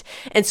moment.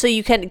 And so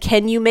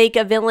can you make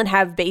a villain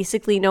have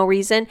basically no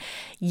reason?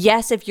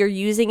 Yes, if you're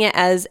using it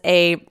as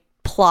a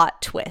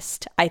plot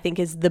twist, I think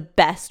is the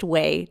best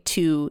way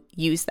to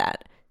use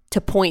that,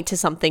 to point to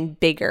something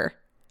bigger.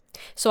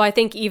 So I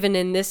think even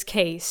in this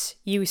case,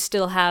 you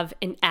still have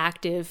an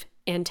active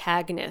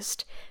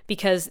antagonist,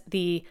 because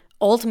the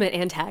ultimate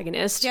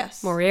antagonist,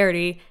 yes,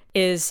 Moriarty,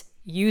 is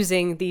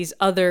using these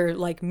other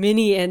like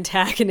mini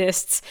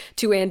antagonists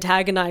to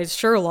antagonize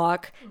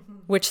Sherlock,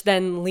 which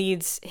then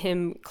leads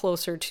him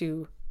closer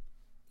to,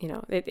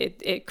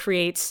 it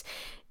creates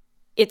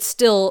it's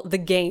still the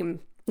game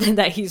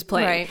that he's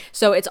playing. Right.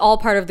 So it's all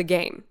part of the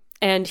game.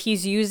 And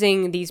he's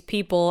using these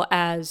people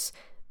as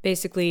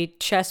basically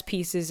chess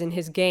pieces in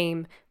his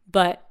game,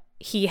 but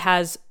he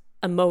has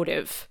a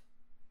motive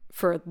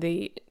for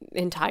the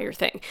entire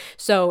thing.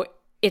 So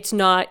it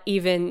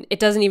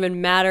doesn't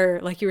even matter,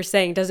 like you were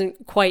saying, it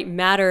doesn't quite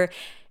matter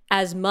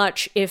as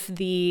much if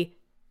the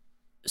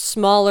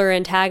smaller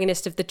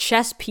antagonist, if the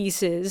chess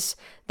pieces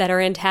that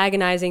are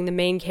antagonizing the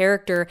main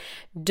character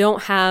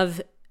don't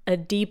have a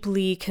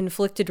deeply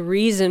conflicted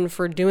reason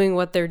for doing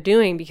what they're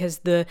doing, because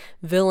the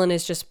villain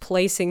is just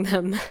placing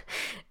them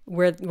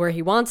where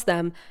he wants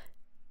them,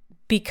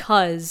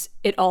 because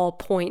it all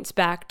points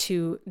back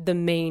to the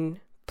main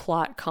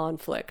plot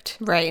conflict.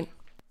 Right.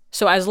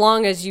 So as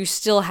long as you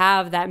still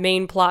have that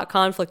main plot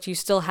conflict, you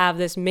still have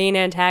this main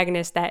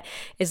antagonist that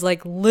is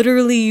like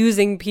literally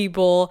using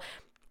people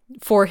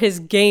for his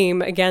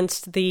game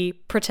against the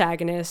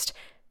protagonist.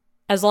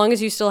 As long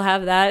as you still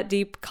have that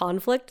deep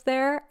conflict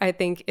there, I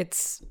think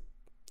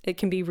it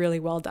can be really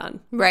well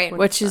done. Right,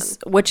 which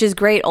is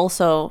great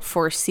also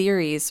for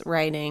series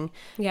writing.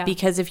 Yeah.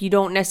 Because if you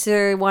don't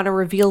necessarily want to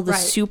reveal the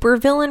super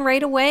villain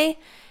right away,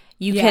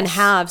 you can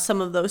have some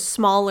of those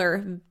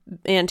smaller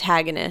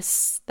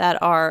antagonists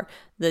that are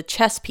the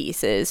chess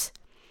pieces,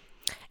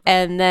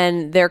 and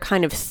then they're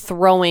kind of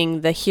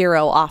throwing the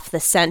hero off the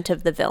scent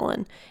of the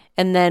villain.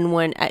 And then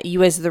when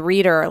you as the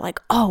reader are like,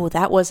 oh,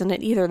 that wasn't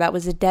it either, that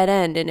was a dead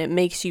end, and it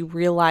makes you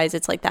realize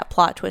it's like that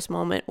plot twist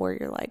moment where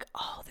you're like,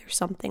 oh, there's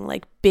something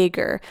like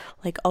bigger,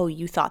 like, oh,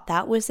 you thought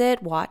that was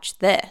it, watch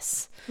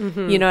this.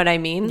 You know what I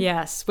mean?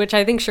 Yes, which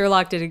I think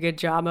Sherlock did a good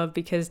job of,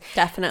 because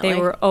definitely they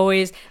were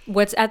always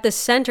what's at the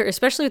center,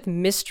 especially with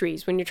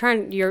mysteries, when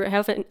you're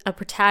having a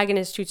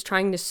protagonist who's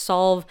trying to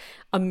solve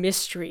a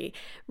mystery.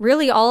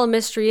 Really all a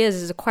mystery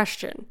is a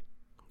question.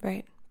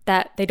 Right.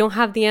 That they don't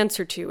have the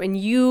answer to. And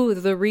you,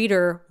 the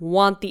reader,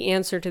 want the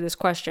answer to this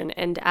question.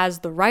 And as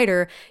the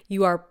writer,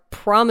 you are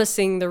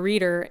promising the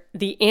reader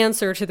the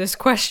answer to this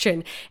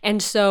question.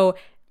 And so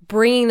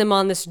bringing them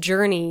on this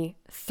journey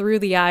through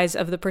the eyes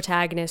of the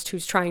protagonist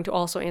who's trying to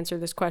also answer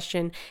this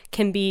question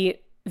can be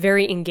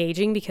very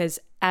engaging, because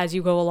as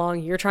you go along,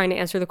 you're trying to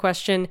answer the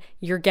question,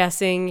 you're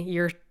guessing,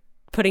 you're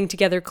putting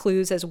together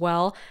clues as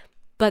well.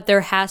 But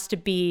there has to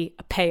be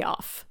a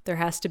payoff. There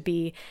has to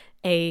be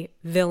a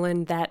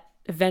villain that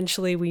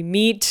eventually we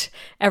meet,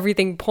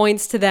 everything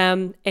points to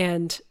them,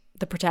 and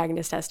the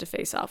protagonist has to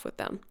face off with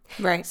them.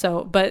 Right.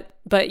 So,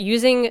 but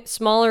using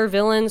smaller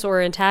villains or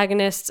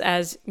antagonists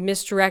as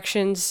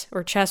misdirections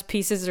or chess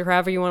pieces, or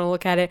however you want to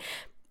look at it,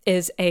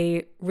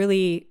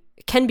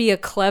 can be a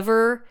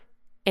clever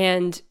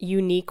and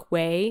unique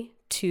way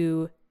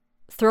to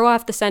throw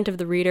off the scent of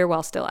the reader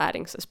while still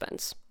adding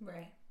suspense.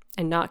 Right.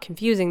 And not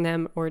confusing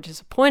them or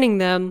disappointing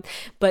them,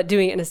 but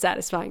doing it in a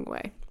satisfying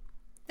way.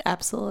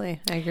 Absolutely.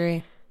 I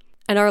agree.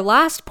 And our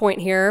last point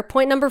here,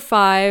 point number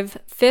 5,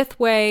 fifth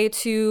way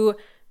to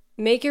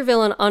make your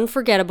villain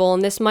unforgettable,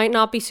 and this might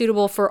not be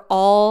suitable for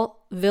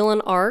all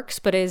villain arcs,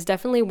 but it is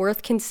definitely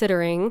worth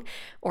considering,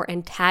 or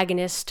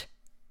antagonist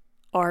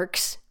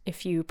arcs,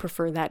 if you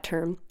prefer that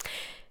term,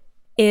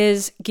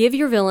 is give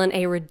your villain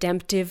a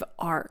redemptive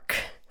arc.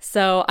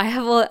 So I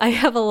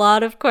have a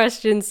lot of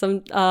questions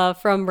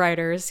from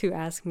writers who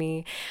ask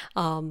me,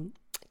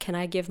 can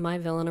I give my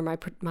villain or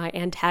my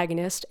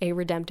antagonist a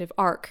redemptive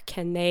arc?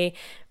 Can they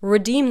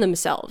redeem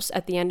themselves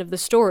at the end of the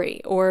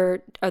story?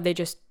 Or are they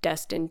just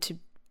destined to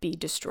be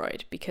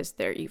destroyed because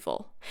they're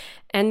evil?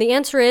 And the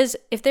answer is,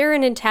 if they're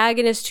an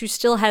antagonist who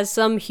still has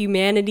some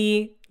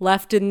humanity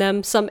left in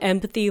them, some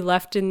empathy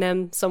left in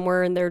them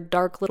somewhere in their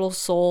dark little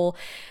soul,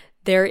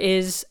 there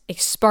is a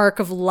spark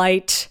of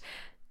light,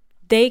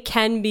 they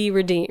can be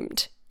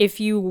redeemed. If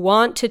you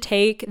want to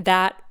take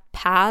that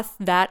path,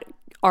 that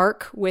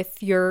arc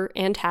with your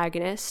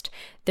antagonist,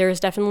 there is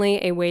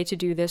definitely a way to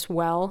do this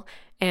well.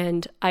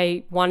 And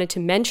I wanted to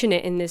mention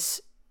it in this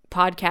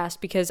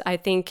podcast because I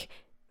think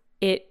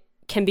it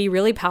can be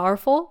really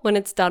powerful when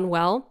it's done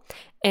well,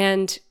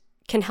 and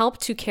can help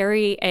to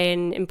carry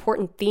an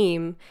important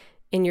theme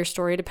in your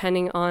story,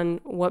 depending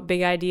on what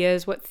big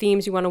ideas, what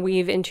themes you want to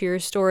weave into your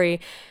story.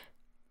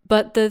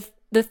 But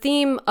the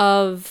theme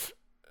of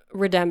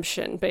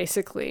redemption,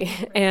 basically,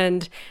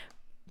 and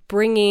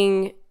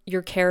bringing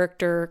your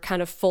character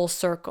kind of full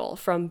circle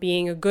from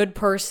being a good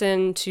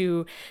person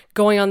to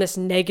going on this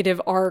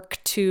negative arc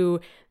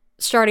to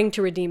starting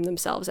to redeem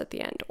themselves at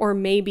the end. Or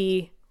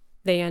maybe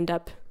they end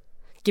up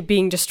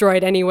being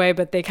destroyed anyway,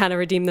 but they kind of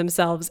redeem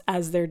themselves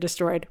as they're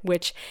destroyed,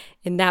 which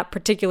in that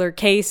particular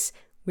case,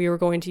 we were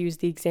going to use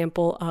the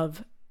example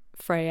of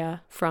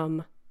Freya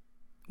from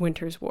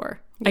Winter's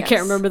War. Yes. I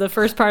can't remember the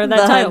first part of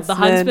that title. The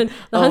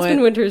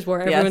Huntsman Winter's War.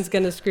 Everyone's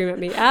going to scream at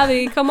me,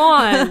 Abby, come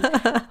on.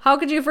 How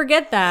could you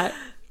forget that?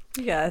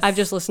 Yes. I've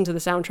just listened to the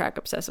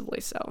soundtrack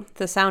obsessively, so.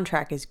 The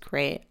soundtrack is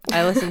great.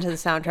 I listened to the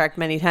soundtrack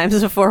many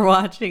times before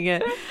watching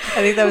it.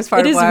 I think that was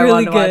part of why I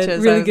wanted to watch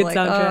it. Really good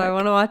soundtrack. I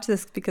want to watch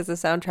this because the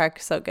soundtrack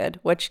is so good,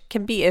 which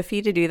can be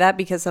iffy to do that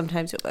because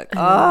sometimes you're like,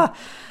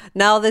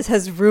 now this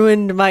has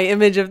ruined my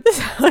image of the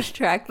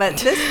soundtrack. But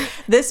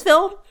this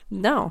film,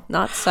 No,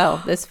 not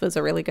so. This was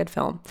a really good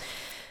film.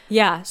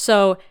 Yeah,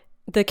 so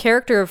the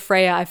character of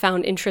Freya I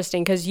found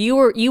interesting because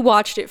you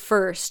watched it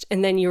first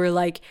and then you were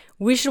like,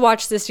 we should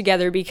watch this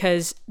together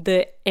because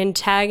the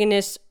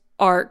antagonist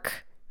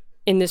arc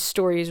in this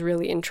story is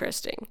really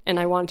interesting and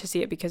I wanted to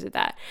see it because of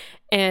that.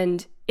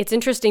 And it's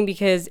interesting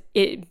because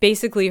it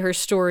basically, her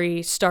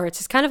story starts,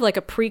 it's kind of like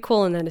a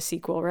prequel and then a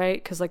sequel,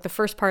 right? Because like the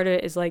first part of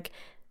it is like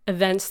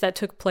events that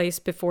took place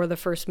before the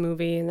first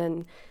movie and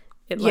then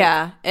it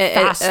like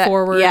fast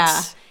forwards.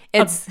 Yeah.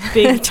 It's a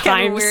big it's kind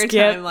time of a weird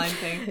skip. timeline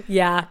thing.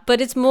 Yeah,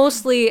 but it's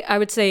mostly, I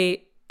would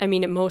say, I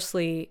mean, it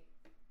mostly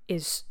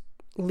is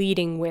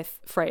leading with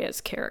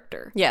Freya's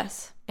character.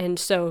 Yes. And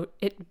so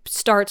it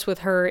starts with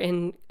her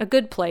in a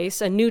good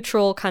place, a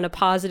neutral kind of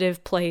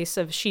positive place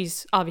of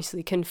she's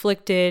obviously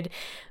conflicted,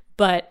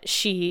 but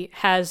she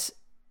has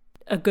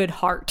a good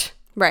heart.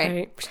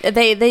 Right.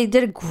 They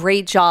did a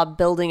great job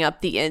building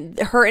up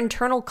her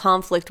internal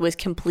conflict was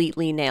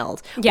completely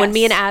nailed. Yes. When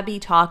me and Abby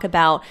talk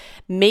about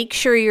make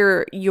sure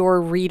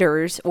your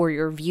readers or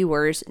your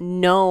viewers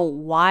know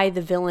why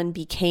the villain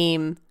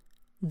became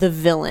the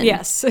villain.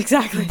 Yes,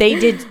 exactly. They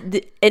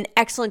did an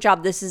excellent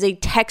job. This is a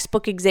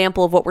textbook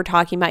example of what we're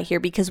talking about here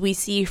because we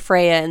see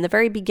Freya in the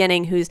very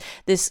beginning, who's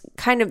this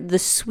kind of the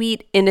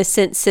sweet,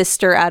 innocent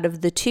sister out of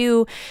the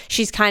two.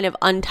 She's kind of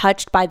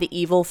untouched by the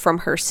evil from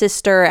her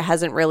sister. It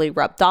hasn't really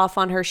rubbed off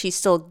on her. She's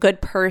still a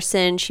good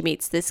person. She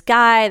meets this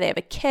guy. They have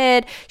a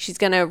kid. She's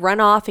going to run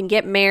off and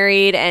get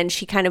married, and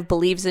she kind of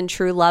believes in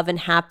true love and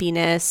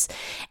happiness.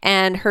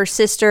 And her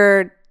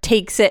sister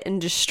takes it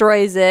and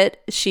destroys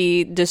it.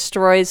 She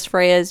destroys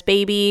Freya's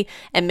baby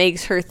and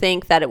makes her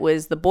think that it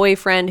was the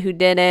boyfriend who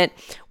did it,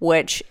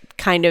 which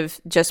kind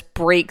of just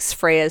breaks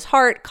Freya's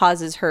heart,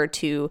 causes her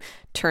to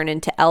turn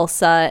into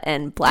Elsa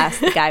and blast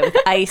the guy with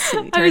ice.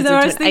 And he turns into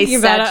an ice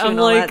statue. I'm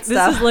like,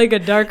 this is like a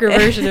darker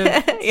version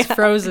of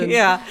Frozen.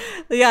 Yeah,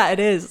 it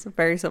is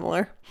very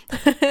similar.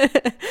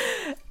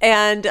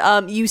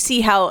 And you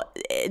see how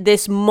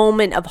this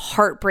moment of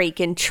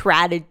heartbreak and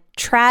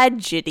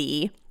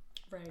tragedy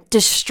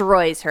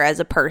destroys her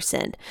as a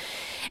person.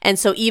 And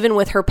so even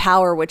with her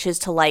power, which is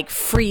to like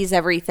freeze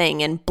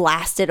everything and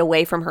blast it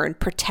away from her and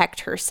protect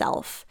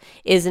herself,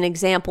 is an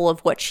example of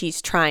what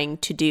she's trying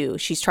to do.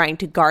 She's trying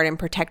to guard and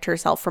protect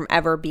herself from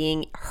ever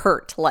being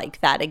hurt like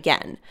that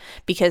again,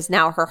 because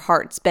now her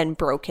heart's been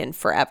broken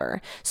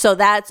forever. So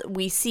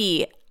we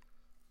see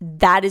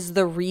that is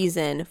the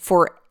reason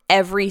for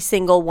every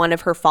single one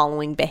of her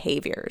following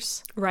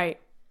behaviors. Right.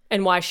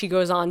 And why she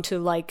goes on to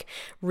like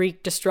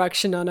wreak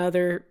destruction on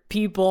other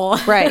people.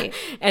 Right.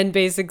 And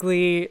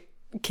basically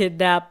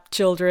kidnap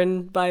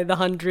children by the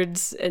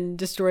hundreds and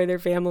destroy their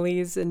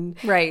families and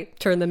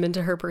turn them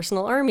into her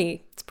personal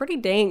army. It's pretty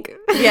dank.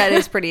 Yeah, it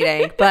is pretty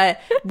dank.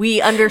 But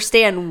we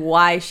understand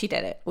why she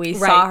did it. We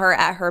saw her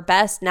at her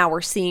best. Now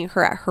we're seeing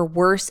her at her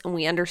worst. And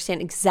we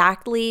understand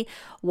exactly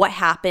what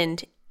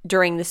happened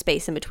during the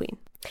space in between.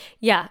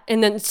 Yeah.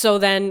 And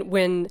then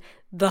when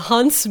the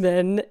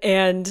huntsman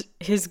and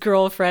his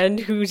girlfriend,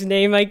 whose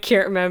name I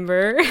can't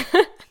remember,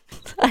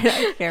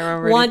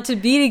 want to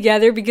be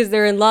together because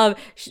they're in love,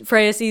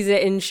 Freya sees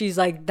it and she's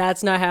like,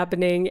 that's not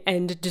happening,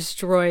 and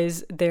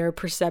destroys their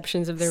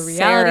perceptions of their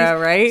reality. Sarah,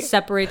 right?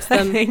 Separates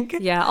them.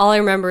 Yeah, all I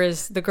remember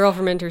is the girl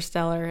from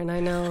Interstellar, and I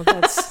know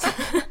that's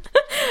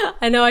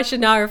I know I should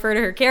not refer to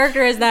her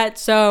character as that.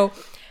 So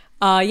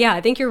yeah,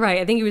 I think you're right.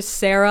 I think it was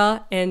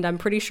Sarah, and I'm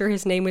pretty sure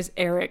his name was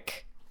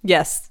Eric.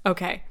 Yes.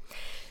 Okay.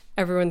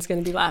 Everyone's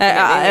going to be laughing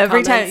at me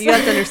every time. You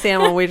have to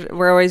understand when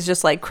we're always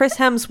just like Chris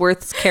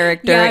Hemsworth's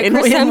character in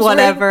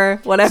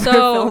Hemsworth, whatever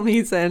film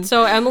he's in.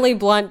 So Emily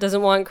Blunt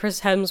doesn't want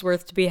Chris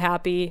Hemsworth to be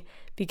happy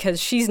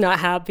because she's not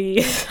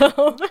happy.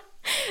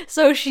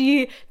 So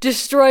she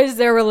destroys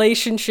their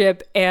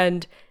relationship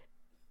and...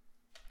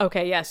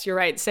 Okay, yes, you're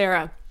right,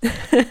 Sarah.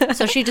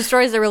 So she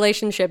destroys their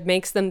relationship,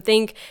 makes him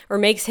think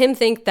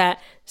that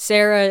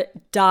Sarah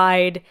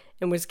died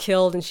and was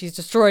killed and she's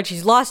destroyed.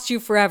 She's lost you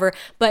forever.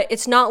 But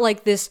it's not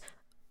like this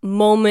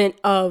moment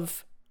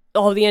of,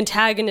 oh, the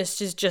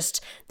antagonist is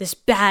just this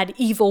bad,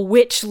 evil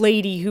witch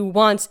lady who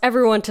wants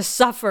everyone to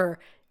suffer.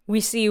 We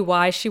see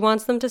why she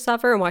wants them to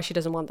suffer and why she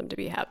doesn't want them to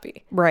be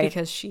happy. Right.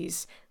 Because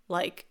she's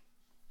like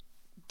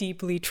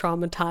deeply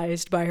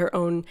traumatized by her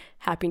own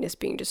happiness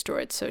being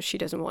destroyed. So she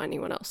doesn't want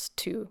anyone else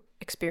to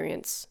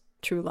experience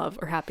true love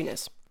or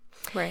happiness.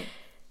 Right.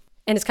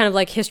 And it's kind of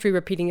like history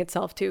repeating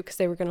itself too, because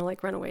they were going to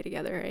like run away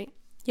together, right?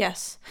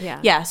 Yes.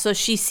 Yeah. So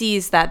she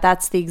sees that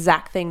that's the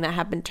exact thing that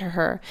happened to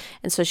her.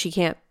 And so she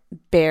can't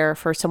bear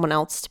for someone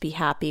else to be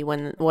happy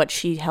when what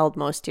she held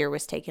most dear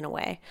was taken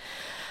away.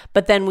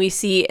 But then we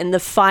see in the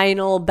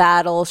final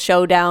battle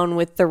showdown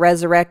with the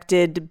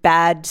resurrected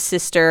bad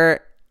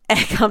sister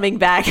coming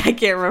back. I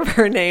can't remember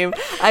her name.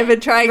 I've been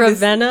trying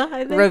Ravenna,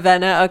 I think.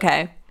 Ravenna,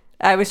 okay.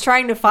 I was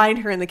trying to find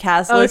her in the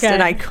cast list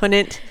and I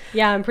couldn't.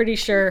 Yeah, I'm pretty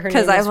sure her name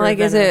is Because I'm like,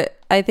 Ravenna.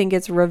 I think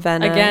it's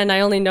Ravenna. Again, I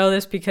only know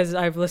this because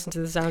I've listened to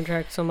the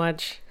soundtrack so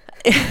much.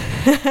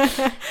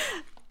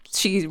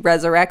 she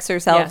resurrects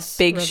herself. Yes,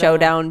 Big rebel.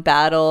 showdown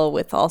battle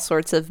with all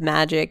sorts of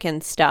magic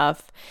and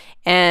stuff.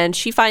 And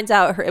she finds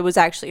out it was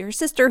actually her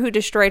sister who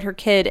destroyed her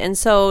kid. And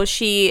so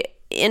she,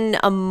 in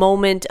a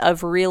moment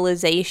of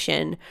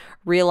realization,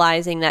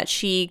 realizing that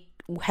she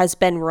has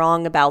been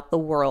wrong about the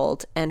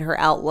world and her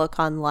outlook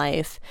on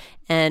life,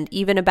 and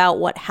even about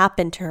what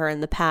happened to her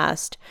in the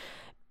past,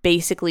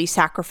 basically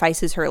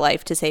sacrifices her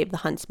life to save the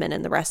huntsman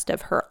and the rest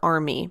of her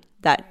army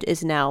that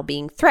is now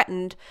being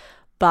threatened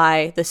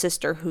by the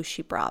sister who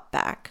she brought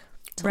back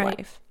to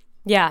life.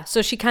 Yeah,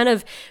 so she kind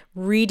of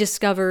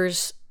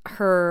rediscovers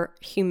her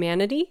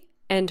humanity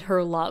and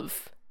her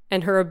love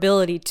and her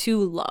ability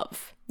to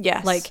love.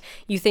 Yes. Like,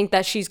 you think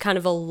that she's kind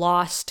of a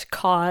lost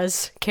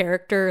cause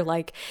character,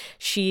 like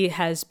she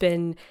has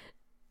been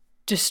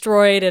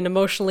destroyed and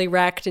emotionally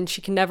wrecked and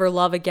she can never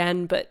love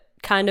again, but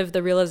kind of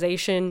the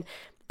realization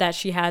that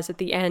she has at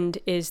the end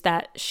is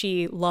that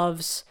she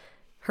loves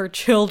her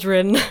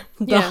children,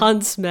 the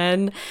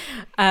huntsmen,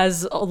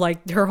 as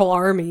like her whole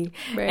army,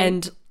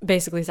 and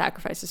basically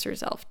sacrifices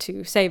herself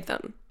to save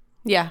them.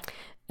 Yeah.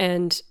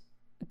 And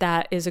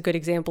that is a good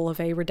example of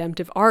a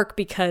redemptive arc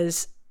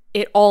because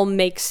it all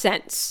makes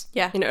sense.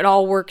 Yeah. You know, it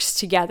all works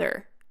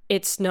together.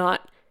 It's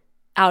not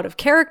out of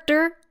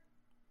character,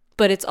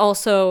 but it's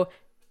also,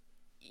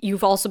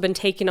 you've also been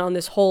taken on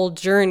this whole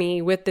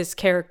journey with this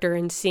character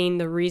and seeing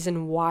the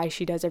reason why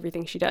she does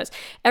everything she does.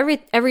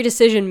 Every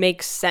decision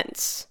makes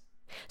sense.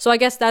 So I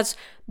guess that's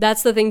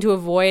the thing to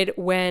avoid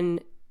when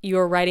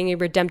you're writing a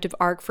redemptive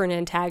arc for an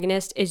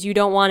antagonist, is you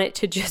don't want it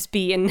to just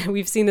be, and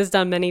we've seen this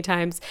done many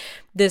times,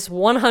 this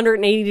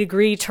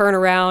 180-degree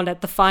turnaround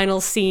at the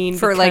final scene.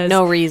 For like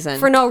no reason.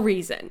 For no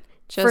reason.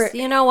 Just,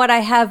 you know what, I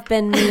have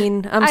been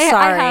mean. I'm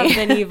sorry. I have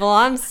been evil.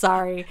 I'm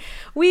sorry.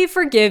 We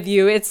forgive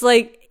you. It's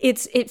like,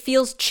 it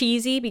feels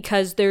cheesy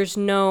because there's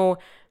no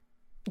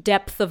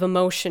depth of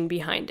emotion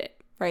behind it.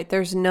 Right.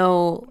 There's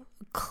no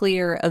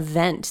clear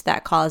event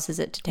that causes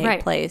it to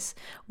take place.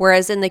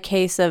 Whereas in the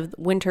case of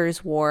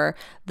Winter's War,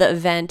 the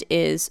event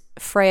is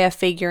Freya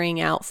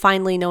figuring out,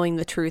 finally knowing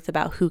the truth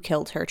about who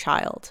killed her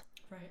child.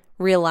 Right.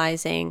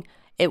 Realizing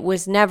it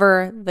was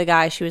never the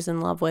guy she was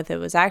in love with. It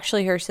was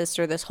actually her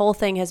sister. This whole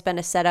thing has been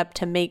a setup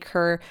to make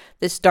her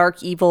this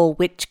dark, evil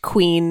witch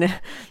queen.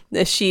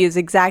 She is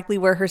exactly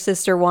where her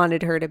sister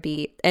wanted her to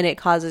be. And it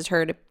causes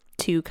her to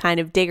kind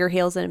of dig her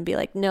heels in and be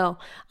like, no,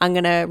 I'm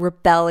going to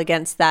rebel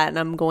against that and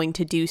I'm going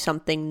to do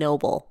something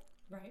noble.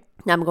 Right.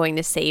 I'm going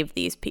to save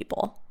these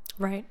people.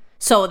 Right.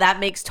 So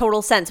that makes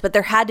total sense. But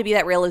there had to be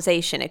that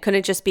realization. It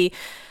couldn't just be,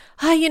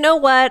 you know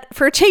what?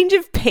 For a change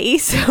of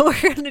pace, I'm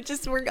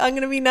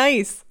going to be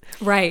nice.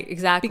 Right,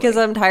 exactly. Because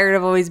I'm tired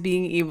of always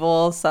being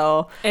evil.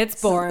 So it's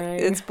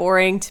boring. It's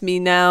boring to me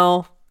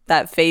now.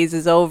 That phase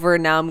is over.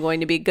 Now I'm going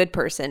to be a good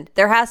person.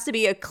 There has to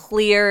be a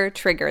clear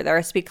trigger. There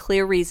has to be a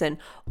clear reason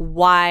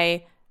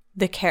why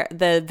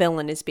the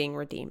villain is being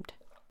redeemed.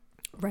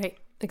 Right,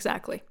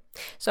 exactly.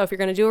 So if you're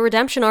going to do a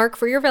redemption arc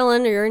for your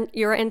villain or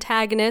your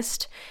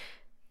antagonist,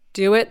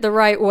 do it the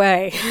right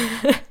way.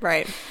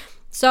 Right.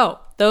 So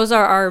those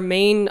are our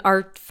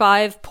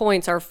 5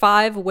 points, our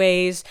 5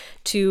 ways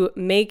to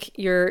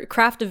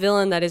craft a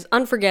villain that is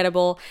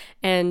unforgettable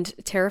and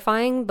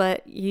terrifying,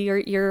 but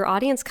your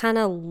audience kind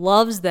of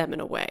loves them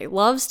in a way,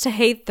 loves to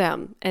hate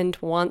them and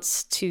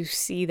wants to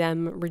see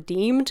them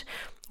redeemed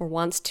or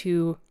wants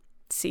to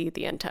see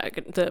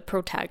the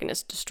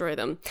protagonist destroy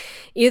them.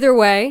 Either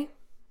way,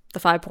 the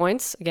 5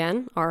 points,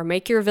 again, are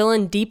make your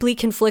villain deeply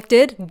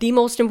conflicted, the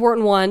most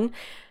important one,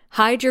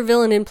 hide your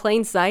villain in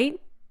plain sight,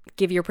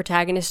 give your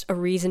protagonist a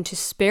reason to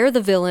spare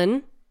the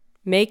villain,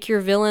 make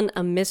your villain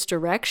a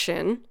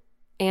misdirection,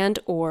 and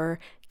or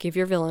give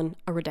your villain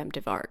a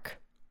redemptive arc.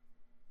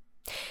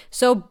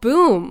 So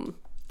boom,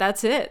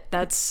 that's it.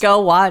 Go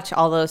watch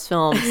all those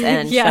films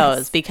and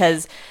shows,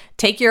 because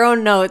take your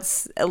own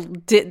notes,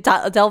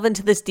 delve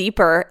into this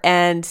deeper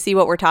and see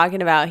what we're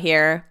talking about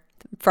here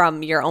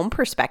from your own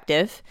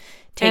perspective.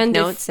 Take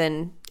notes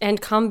and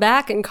come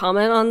back and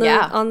comment on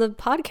the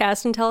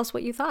podcast and tell us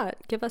what you thought.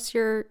 Give us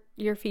your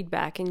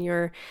feedback and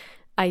your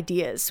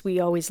ideas. We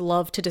always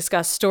love to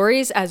discuss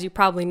stories. As you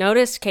probably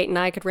noticed, Kate and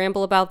I could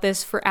ramble about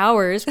this for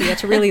hours. We had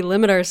to really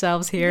limit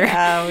ourselves here.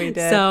 Yeah, we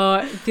did.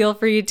 So feel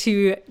free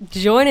to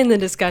join in the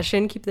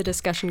discussion. Keep the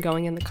discussion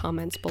going in the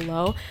comments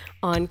below.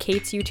 On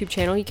Kate's YouTube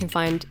channel, you can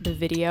find the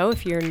video.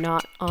 If you're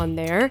not on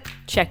there,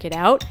 check it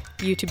out.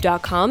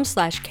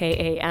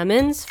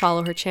 youtube.com/KAEmmons.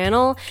 Follow her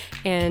channel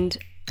and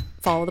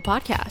follow the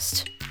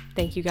podcast.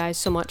 Thank you guys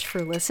so much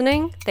for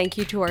listening. Thank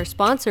you to our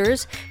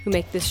sponsors who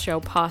make this show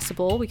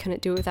possible. We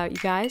couldn't do it without you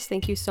guys.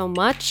 Thank you so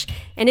much.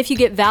 And if you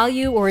get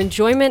value or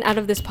enjoyment out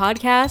of this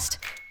podcast,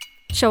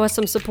 show us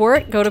some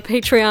support. Go to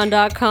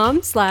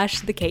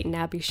patreon.com/The Kate and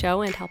Abby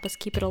Show and help us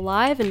keep it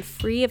alive and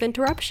free of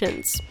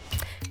interruptions.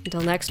 Until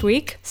next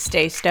week,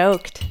 stay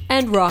stoked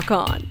and rock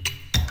on.